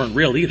temptations weren't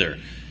real either.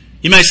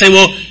 You might say,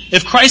 well,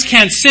 if Christ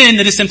can't sin,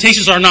 then his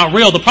temptations are not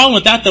real. The problem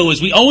with that, though,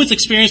 is we always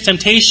experience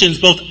temptations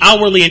both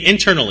outwardly and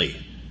internally.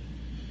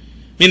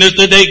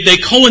 They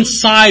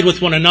coincide with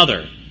one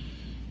another.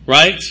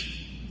 Right?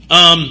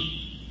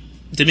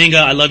 Dominga,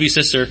 I love you,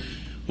 sister.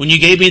 When you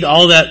gave me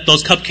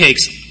those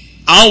cupcakes,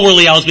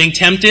 outwardly I was being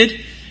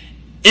tempted.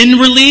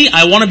 Inwardly,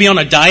 I want to be on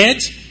a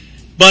diet,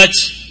 but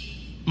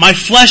my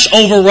flesh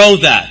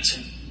overrode that.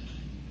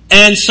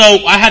 And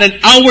so I had an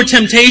outward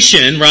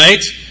temptation,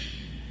 right,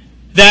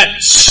 that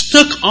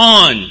stuck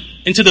on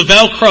into the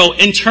Velcro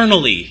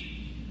internally.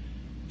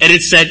 And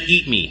it said,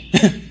 eat me.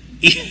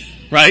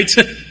 Right?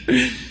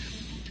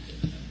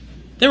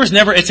 There was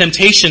never a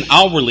temptation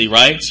outwardly,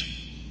 right,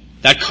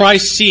 that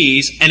Christ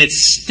sees and it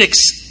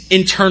sticks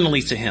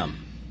internally to him.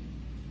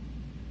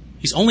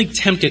 He's only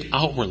tempted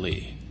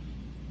outwardly.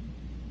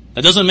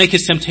 That doesn't make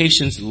his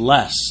temptations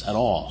less at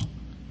all.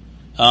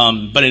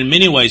 But in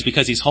many ways,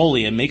 because he's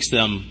holy, it makes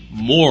them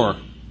more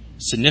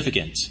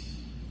significant,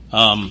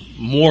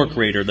 more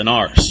greater than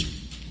ours.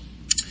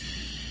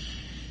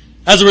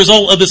 As a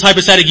result of this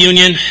hypostatic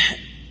union,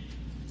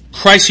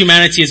 Christ's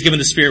humanity is given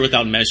the Spirit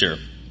without measure.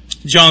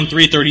 John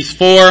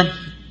 3:34,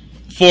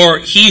 for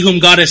he whom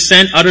God has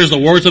sent utters the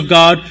words of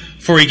God,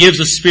 for he gives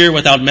the Spirit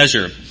without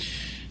measure.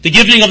 The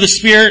gifting of the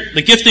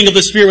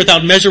Spirit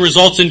without measure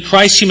results in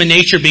Christ's human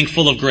nature being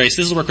full of grace.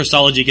 This is where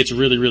Christology gets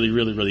really, really,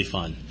 really, really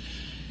fun.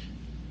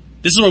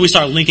 This is where we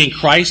start linking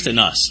Christ and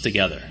us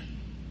together.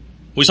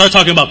 We start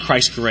talking about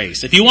Christ's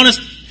grace. If you want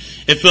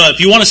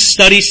to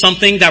study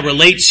something that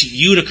relates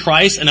you to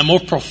Christ in the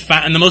most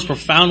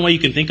profound way you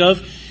can think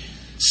of,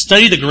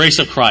 study the grace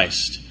of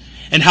Christ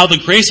and how the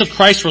grace of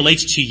Christ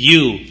relates to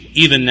you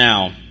even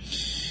now.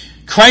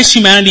 Christ's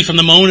humanity from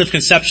the moment of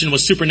conception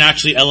was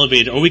supernaturally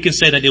elevated, or we can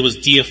say that it was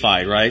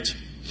deified, right?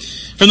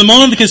 From the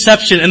moment of the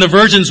conception in the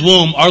Virgin's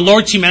womb, our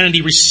Lord's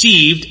humanity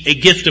received a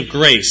gift of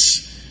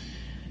grace.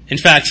 In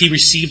fact, he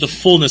received the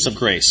fullness of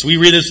grace. We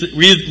read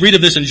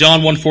of this in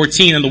John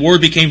 1:14, and the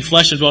Word became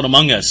flesh and dwelt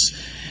among us.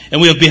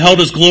 And we have beheld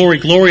his glory,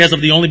 glory as of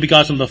the only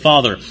begotten of the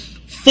Father,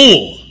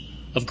 full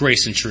of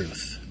grace and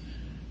truth.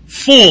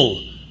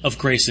 Full of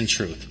grace and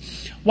truth.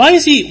 Why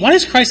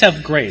does Christ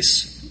have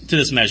grace to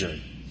this measure?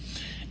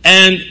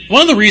 And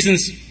one of the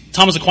reasons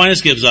Thomas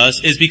Aquinas gives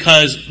us is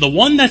because the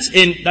one that's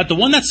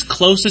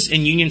closest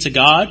in union to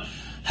God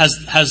has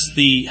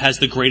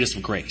the greatest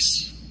of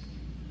grace.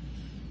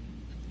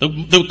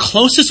 The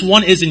closest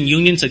one is in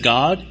union to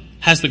God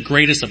has the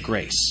greatest of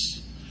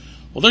grace.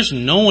 Well, there's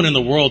no one in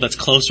the world that's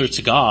closer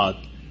to God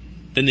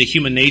than the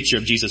human nature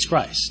of Jesus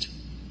Christ.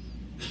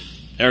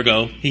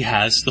 Ergo, he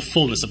has the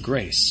fullness of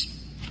grace.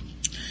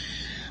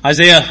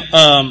 Isaiah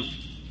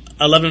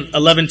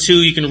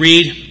 11:2 you can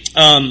read.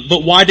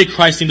 But why did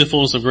Christ need the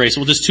fullness of grace?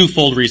 Well, there's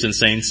twofold reasons,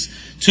 saints.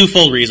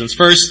 Twofold reasons.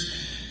 First,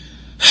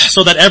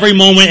 so that every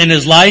moment in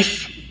his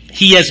life,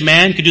 he as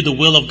man could do the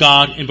will of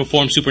God and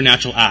perform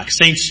supernatural acts.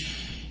 Saints,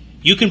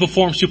 you can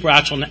perform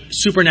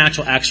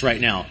supernatural acts right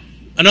now.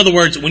 In other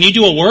words, when you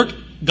do a work,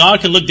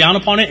 God can look down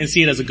upon it and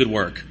see it as a good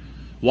work.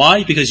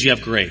 Why? Because you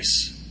have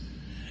grace.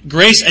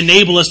 Grace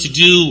enables us to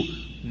do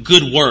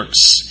good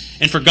works,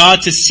 and for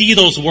God to see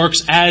those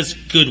works as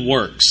good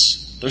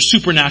works. They're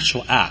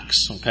supernatural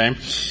acts, okay?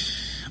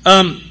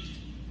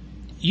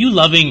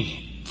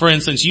 For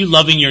instance, you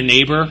loving your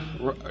neighbor,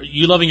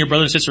 you loving your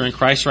brother and sister in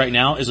Christ right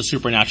now is a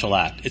supernatural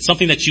act. It's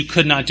something that you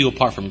could not do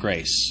apart from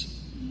grace.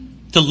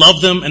 To love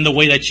them in the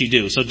way that you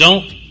do. So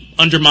don't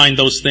undermine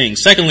those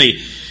things.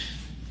 Secondly,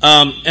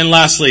 and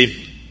lastly,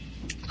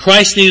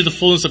 Christ needed the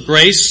fullness of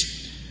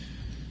grace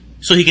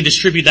so he can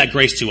distribute that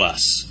grace to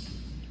us.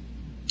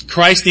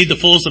 Christ needed the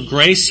fullness of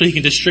grace so he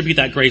can distribute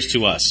that grace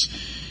to us.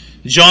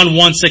 John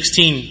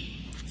 1:16,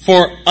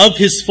 for of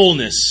his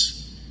fullness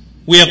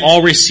we have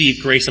all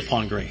received grace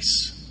upon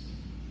grace.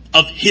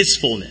 Of his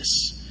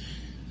fullness.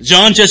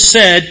 John just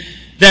said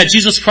that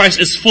Jesus Christ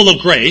is full of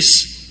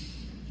grace.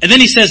 And then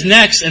he says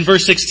next in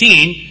verse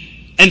 16,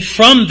 and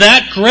from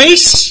that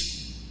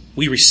grace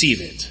we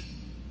receive it.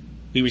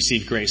 We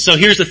receive grace. So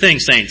here's the thing,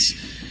 saints.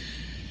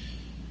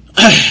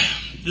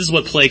 This is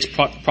what plagues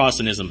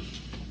Protestantism.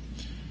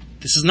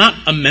 This is not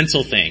a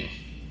mental thing.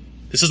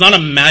 This is not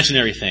an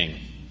imaginary thing.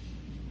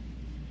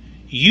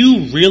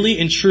 You really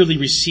and truly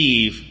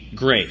receive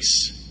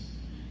grace.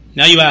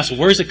 Now you ask,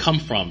 where does it come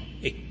from?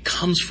 It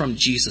comes from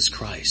Jesus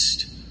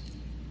Christ.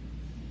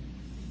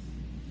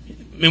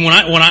 I mean,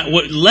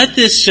 let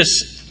this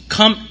just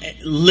come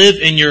live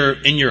in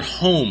your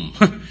home,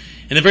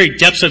 in the very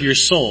depths of your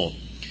soul.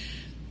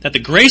 That the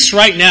grace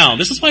right now,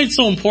 this is why it's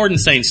so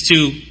important, saints,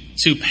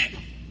 to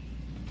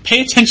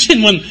pay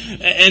attention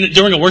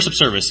during a worship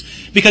service.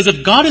 Because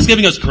if God is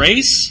giving us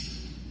grace,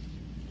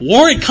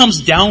 where it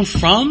comes down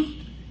from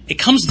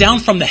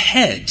the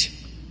head.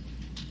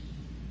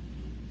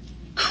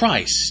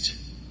 Christ.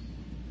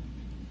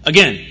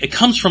 Again, it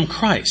comes from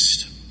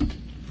Christ.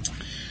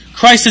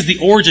 Christ is the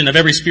origin of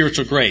every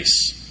spiritual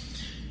grace.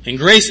 And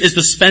grace is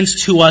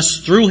dispensed to us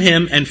through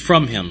him and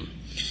from him.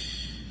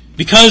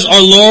 Because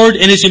our Lord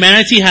in his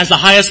humanity has the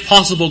highest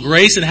possible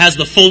grace and has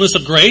the fullness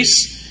of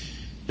grace,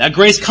 that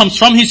grace comes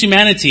from his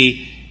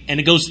humanity and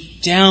it goes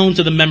down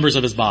to the members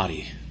of his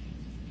body.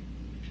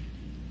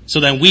 So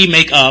then we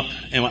make up,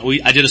 and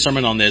I did a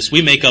sermon on this,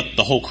 we make up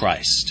the whole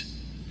Christ.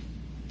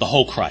 The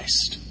whole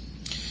Christ.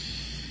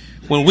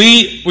 When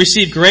we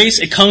receive grace,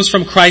 it comes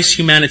from Christ's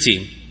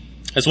humanity.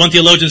 As one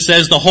theologian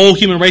says, the whole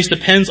human race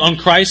depends on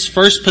Christ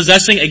first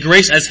possessing a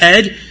grace as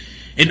head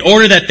in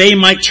order that they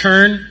might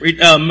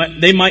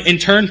in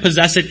turn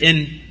possess it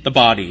in the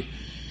body.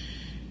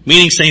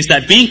 Meaning, saints,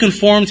 that being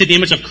conformed to the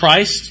image of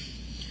Christ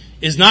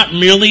is not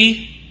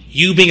merely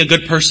you being a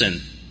good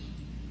person.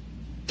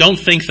 Don't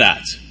think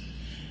that.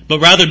 But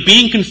rather,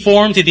 being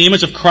conformed to the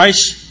image of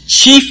Christ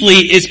chiefly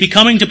is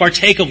becoming to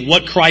partake of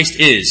what Christ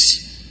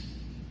is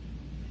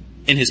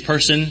in his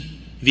person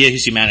via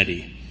his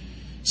humanity.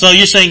 So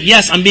you're saying,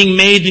 yes, I'm being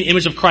made in the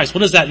image of Christ.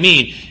 What does that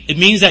mean? It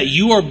means that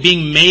you are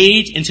being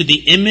made into the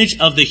image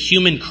of the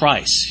human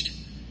Christ,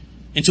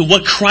 into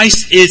what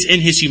Christ is in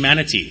his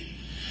humanity.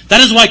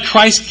 That is why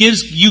Christ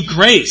gives you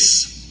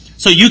grace,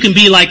 so you can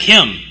be like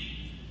him.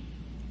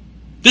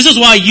 This is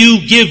why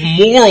you give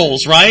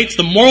morals, right?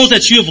 The morals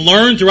that you have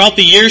learned throughout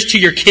the years to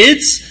your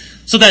kids,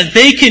 so that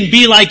they can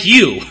be like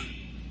you.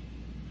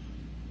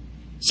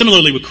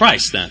 Similarly with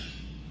Christ, then.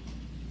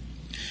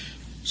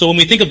 So when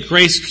we think of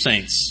grace,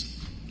 saints,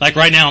 like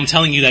right now I'm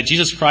telling you that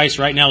Jesus Christ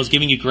right now is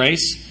giving you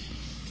grace,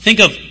 think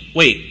of,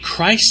 wait,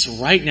 Christ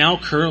right now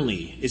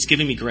currently is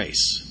giving me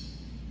grace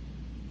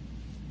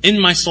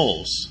in my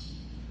souls.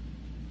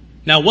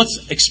 Now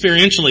what's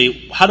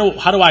experientially, how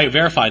do I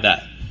verify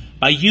that?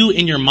 By you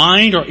in your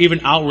mind or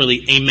even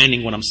outwardly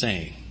amening what I'm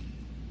saying.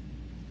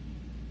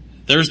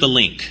 There's the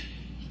link.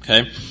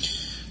 Okay?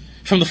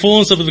 From the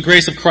fullness of the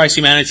grace of Christ's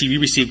humanity, we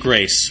receive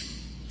grace.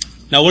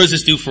 Now what does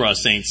this do for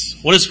us, saints?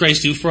 What does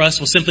grace do for us?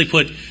 Well, simply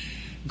put,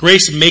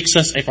 grace makes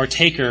us a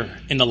partaker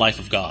in the life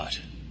of God.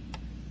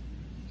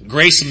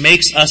 Grace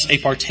makes us a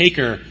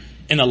partaker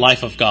in the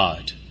life of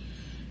God.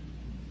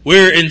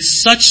 We're in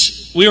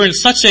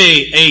such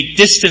a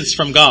distance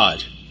from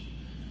God.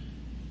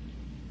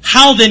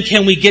 How then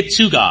can we get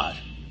to God?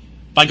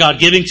 By God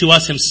giving to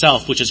us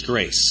himself, which is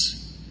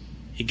grace.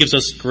 He gives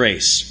us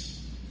grace.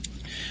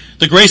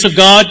 The grace of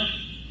God,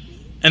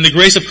 and the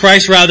grace of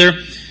Christ rather,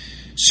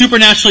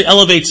 supernaturally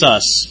elevates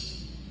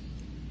us.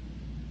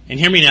 And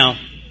hear me now,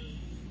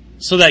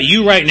 so that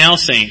you right now,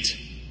 saint,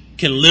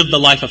 can live the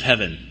life of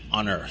heaven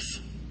on earth.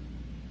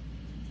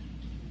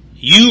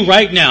 You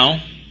right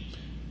now,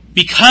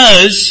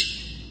 because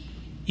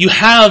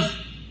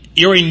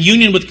you're in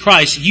union with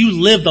Christ, you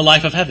live the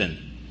life of heaven.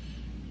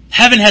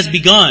 Heaven has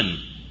begun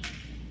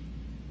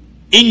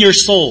in your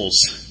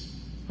souls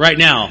right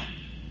now.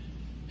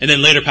 And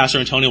then later Pastor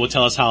Antonio will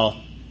tell us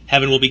how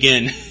heaven will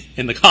begin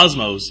in the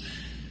cosmos.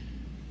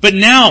 But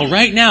now,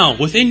 right now,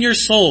 within your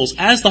souls,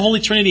 as the Holy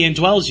Trinity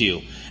indwells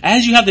you,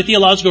 as you have the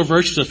theological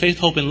virtues of faith,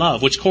 hope, and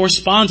love, which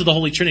correspond to the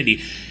Holy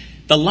Trinity,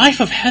 the life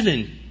of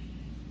heaven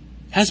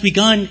has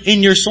begun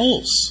in your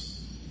souls.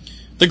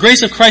 The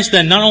grace of Christ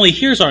then not only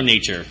hears our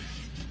nature,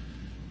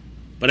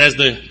 but as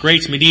the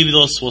great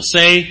medievalists will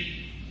say,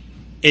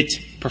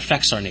 it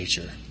perfects our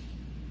nature.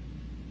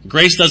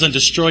 Grace doesn't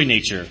destroy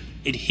nature.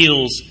 It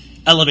heals,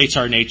 elevates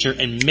our nature,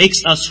 and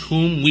makes us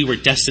whom we were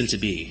destined to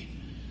be.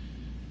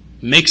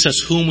 Makes us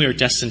whom we are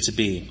destined to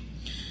be.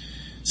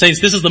 Saints,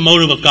 this is the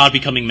motive of God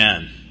becoming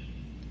man.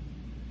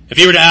 If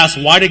you were to ask,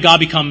 why did God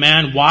become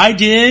man? Why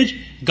did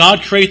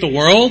God create the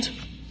world?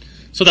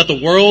 So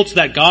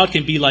that God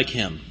can be like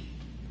him.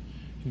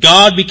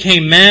 God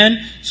became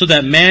man so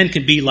that man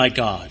can be like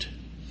God.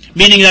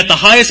 Meaning that the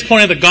highest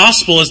point of the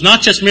gospel is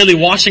not just merely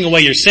washing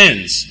away your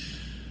sins,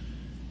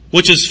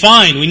 which is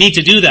fine, we need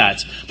to do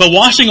that. But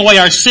washing away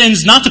our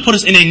sins not to put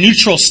us in a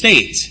neutral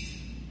state,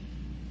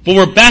 but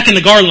we're back in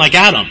the garden like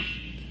Adam.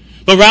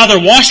 But rather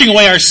washing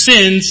away our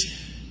sins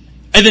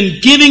and then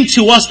giving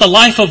to us the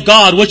life of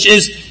God, which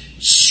is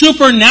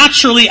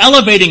supernaturally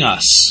elevating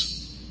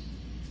us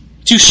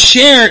to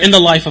share in the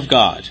life of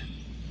God,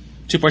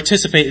 to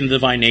participate in the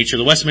divine nature.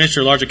 The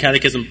Westminster Larger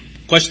Catechism,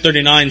 question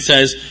 39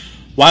 says,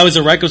 why was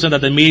it requisite that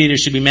the mediator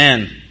should be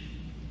man?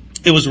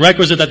 It was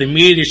requisite that the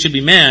mediator should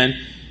be man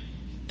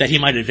that he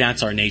might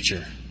advance our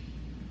nature.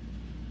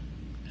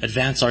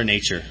 Advance our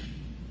nature.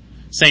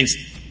 Saints,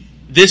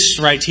 this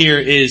right here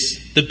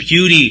is the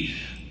beauty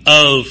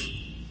of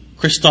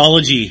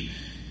Christology,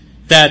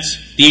 that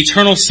the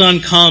eternal Son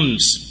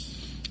comes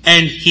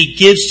and he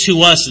gives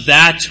to us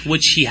that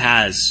which he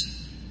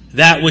has,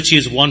 that which he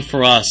has won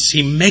for us.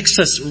 He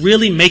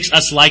really makes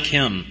us like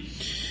him.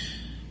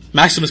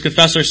 Maximus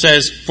Confessor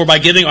says, for by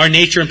giving our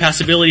nature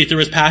impassibility through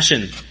his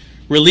passion,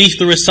 relief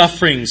through his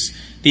sufferings,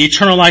 the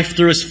eternal life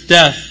through his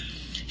death,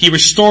 he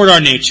restored our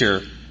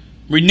nature,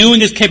 renewing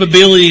his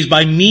capabilities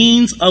by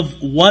means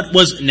of what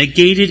was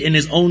negated in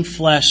his own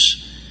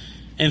flesh,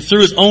 and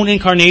through his own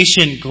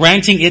incarnation,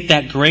 granting it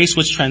that grace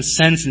which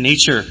transcends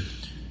nature,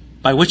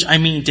 by which I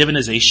mean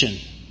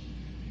divinization.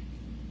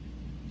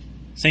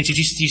 Saints, do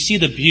you see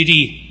the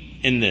beauty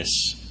in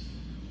this?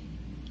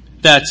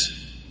 That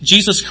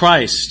Jesus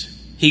Christ,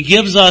 he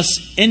gives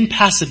us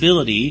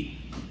impassibility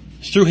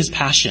through his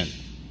passion.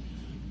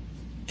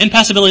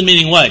 Impassibility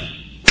meaning what?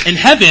 In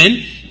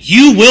heaven,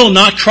 you will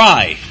not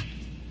cry.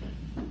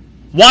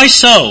 Why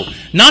so?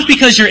 Not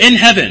because you're in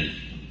heaven,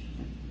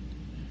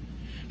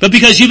 but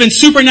because you've been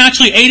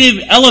supernaturally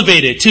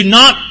elevated to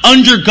not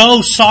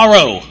undergo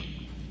sorrow.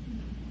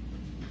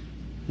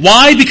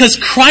 Why? Because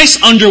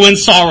Christ underwent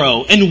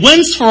sorrow and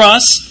wins for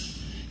us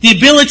the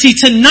ability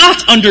to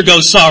not undergo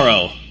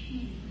sorrow.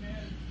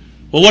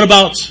 Well, what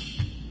about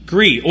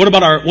grief? What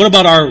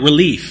about our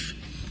relief?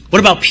 What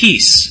about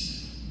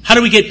peace? How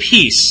do we get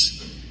peace?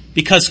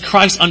 Because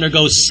Christ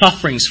undergoes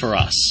sufferings for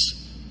us.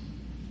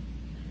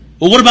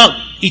 Well, what about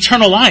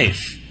eternal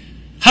life?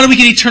 How do we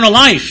get eternal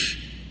life?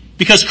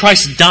 Because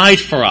Christ died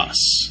for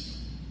us.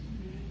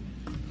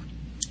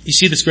 You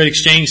see this great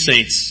exchange,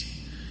 saints.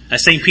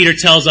 As St. Peter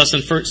tells us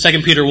in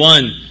 2 Peter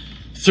 1,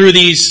 through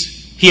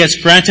these he has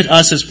granted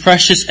us his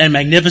precious and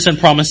magnificent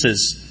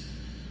promises,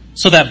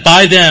 so that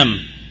by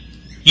them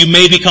you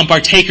may become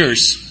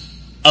partakers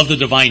of the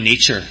divine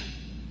nature.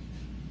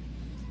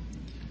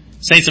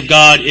 Saints of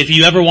God, if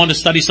you ever want to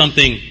study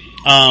something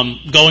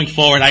going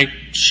forward, I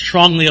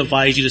strongly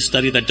advise you to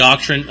study the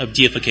doctrine of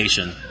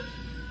deification.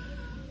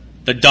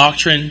 The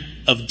doctrine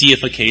of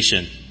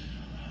deification.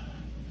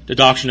 The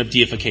doctrine of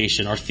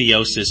deification, or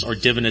theosis, or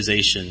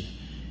divinization.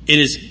 It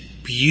is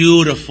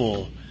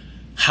beautiful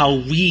how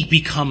we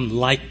become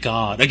like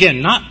God.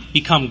 Again, not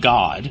become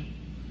God,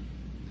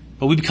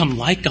 but we become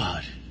like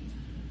God.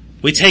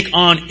 We take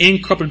on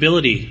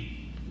incorruptibility.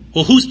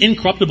 Well, who's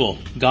incorruptible?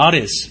 God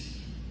is.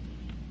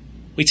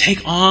 We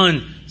take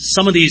on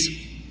some of these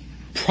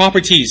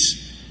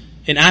properties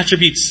and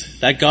attributes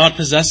that God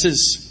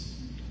possesses.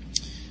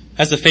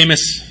 As the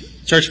famous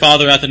church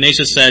father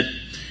Athanasius said,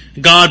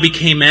 God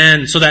became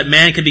man so that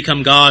man can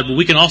become God. But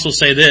we can also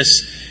say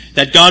this,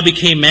 that God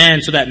became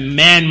man so that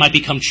man might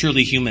become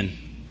truly human.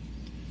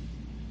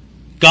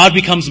 God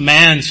becomes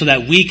man so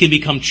that we can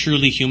become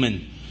truly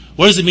human.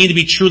 What does it mean to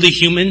be truly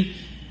human?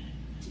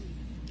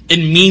 It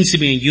means to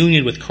be in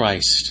union with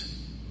Christ.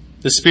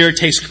 The Spirit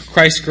takes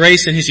Christ's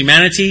grace and his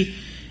humanity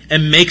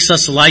and makes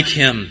us like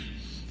him.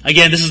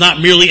 Again, this is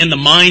not merely in the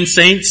mind,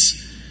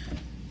 saints,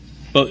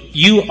 but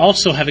you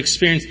also have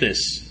experienced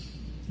this.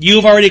 You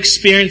have already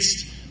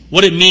experienced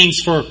what it means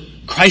for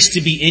Christ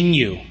to be in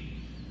you.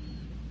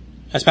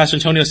 As Pastor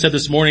Antonio said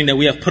this morning, that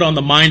we have put on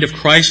the mind of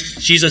Christ.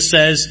 Jesus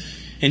says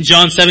in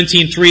John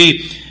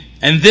 17:3,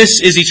 and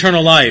this is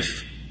eternal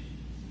life,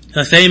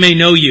 that they may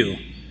know you,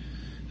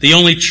 the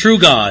only true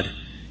God,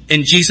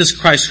 and Jesus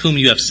Christ whom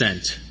you have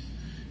sent.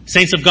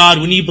 Saints of God,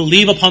 when you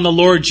believe upon the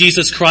Lord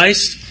Jesus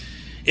Christ,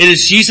 it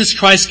is Jesus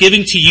Christ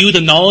giving to you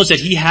the knowledge that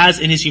he has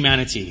in his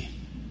humanity.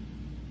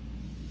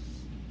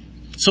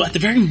 So at the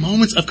very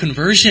moments of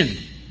conversion,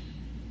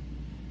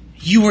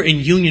 you are in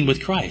union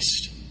with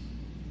Christ.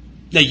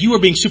 That you are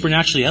being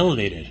supernaturally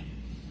elevated.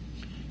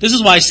 This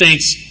is why,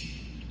 saints,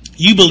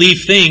 you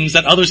believe things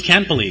that others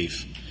can't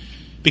believe.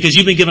 Because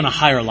you've been given a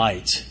higher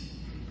light.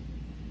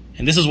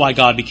 And this is why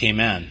God became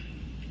man.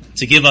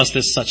 To give us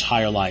this such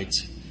higher light.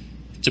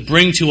 To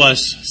bring to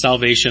us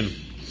salvation.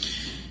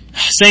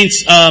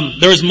 Saints,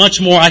 there is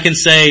much more I can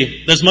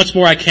say. There's much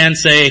more I can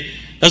say.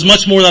 There's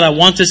much more that I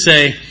want to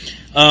say.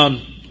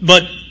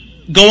 But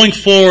going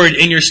forward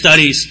in your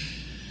studies,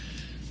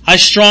 I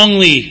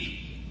strongly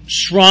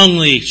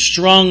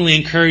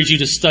encourage you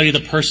to study the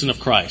person of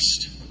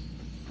Christ.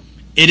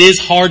 It is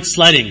hard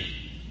sledding.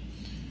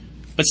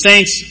 But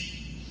saints,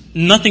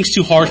 nothing's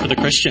too hard for the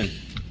Christian.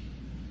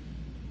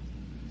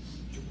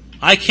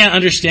 I can't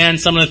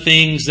understand some of the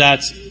things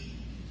that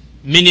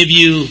many of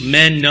you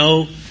men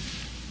know.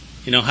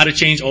 You know, how to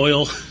change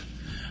oil,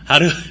 how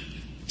to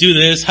do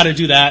this, how to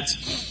do that.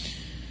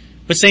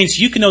 But saints,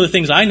 you can know the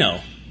things I know.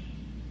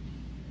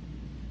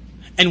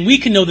 And we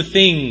can know the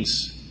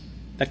things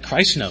that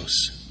Christ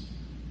knows.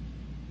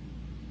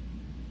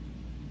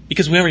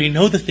 Because we already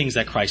know the things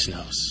that Christ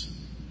knows.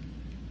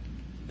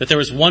 That there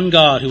is one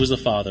God who is the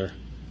Father,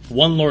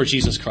 one Lord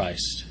Jesus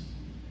Christ.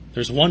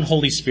 There's one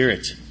Holy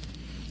Spirit.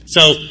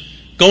 So,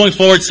 going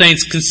forward,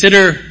 saints,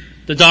 consider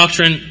the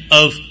doctrine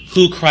of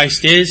who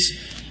Christ is.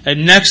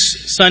 And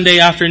next Sunday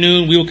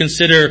afternoon, we will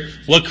consider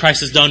what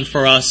Christ has done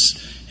for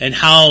us and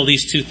how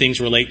these two things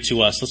relate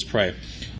to us. Let's pray.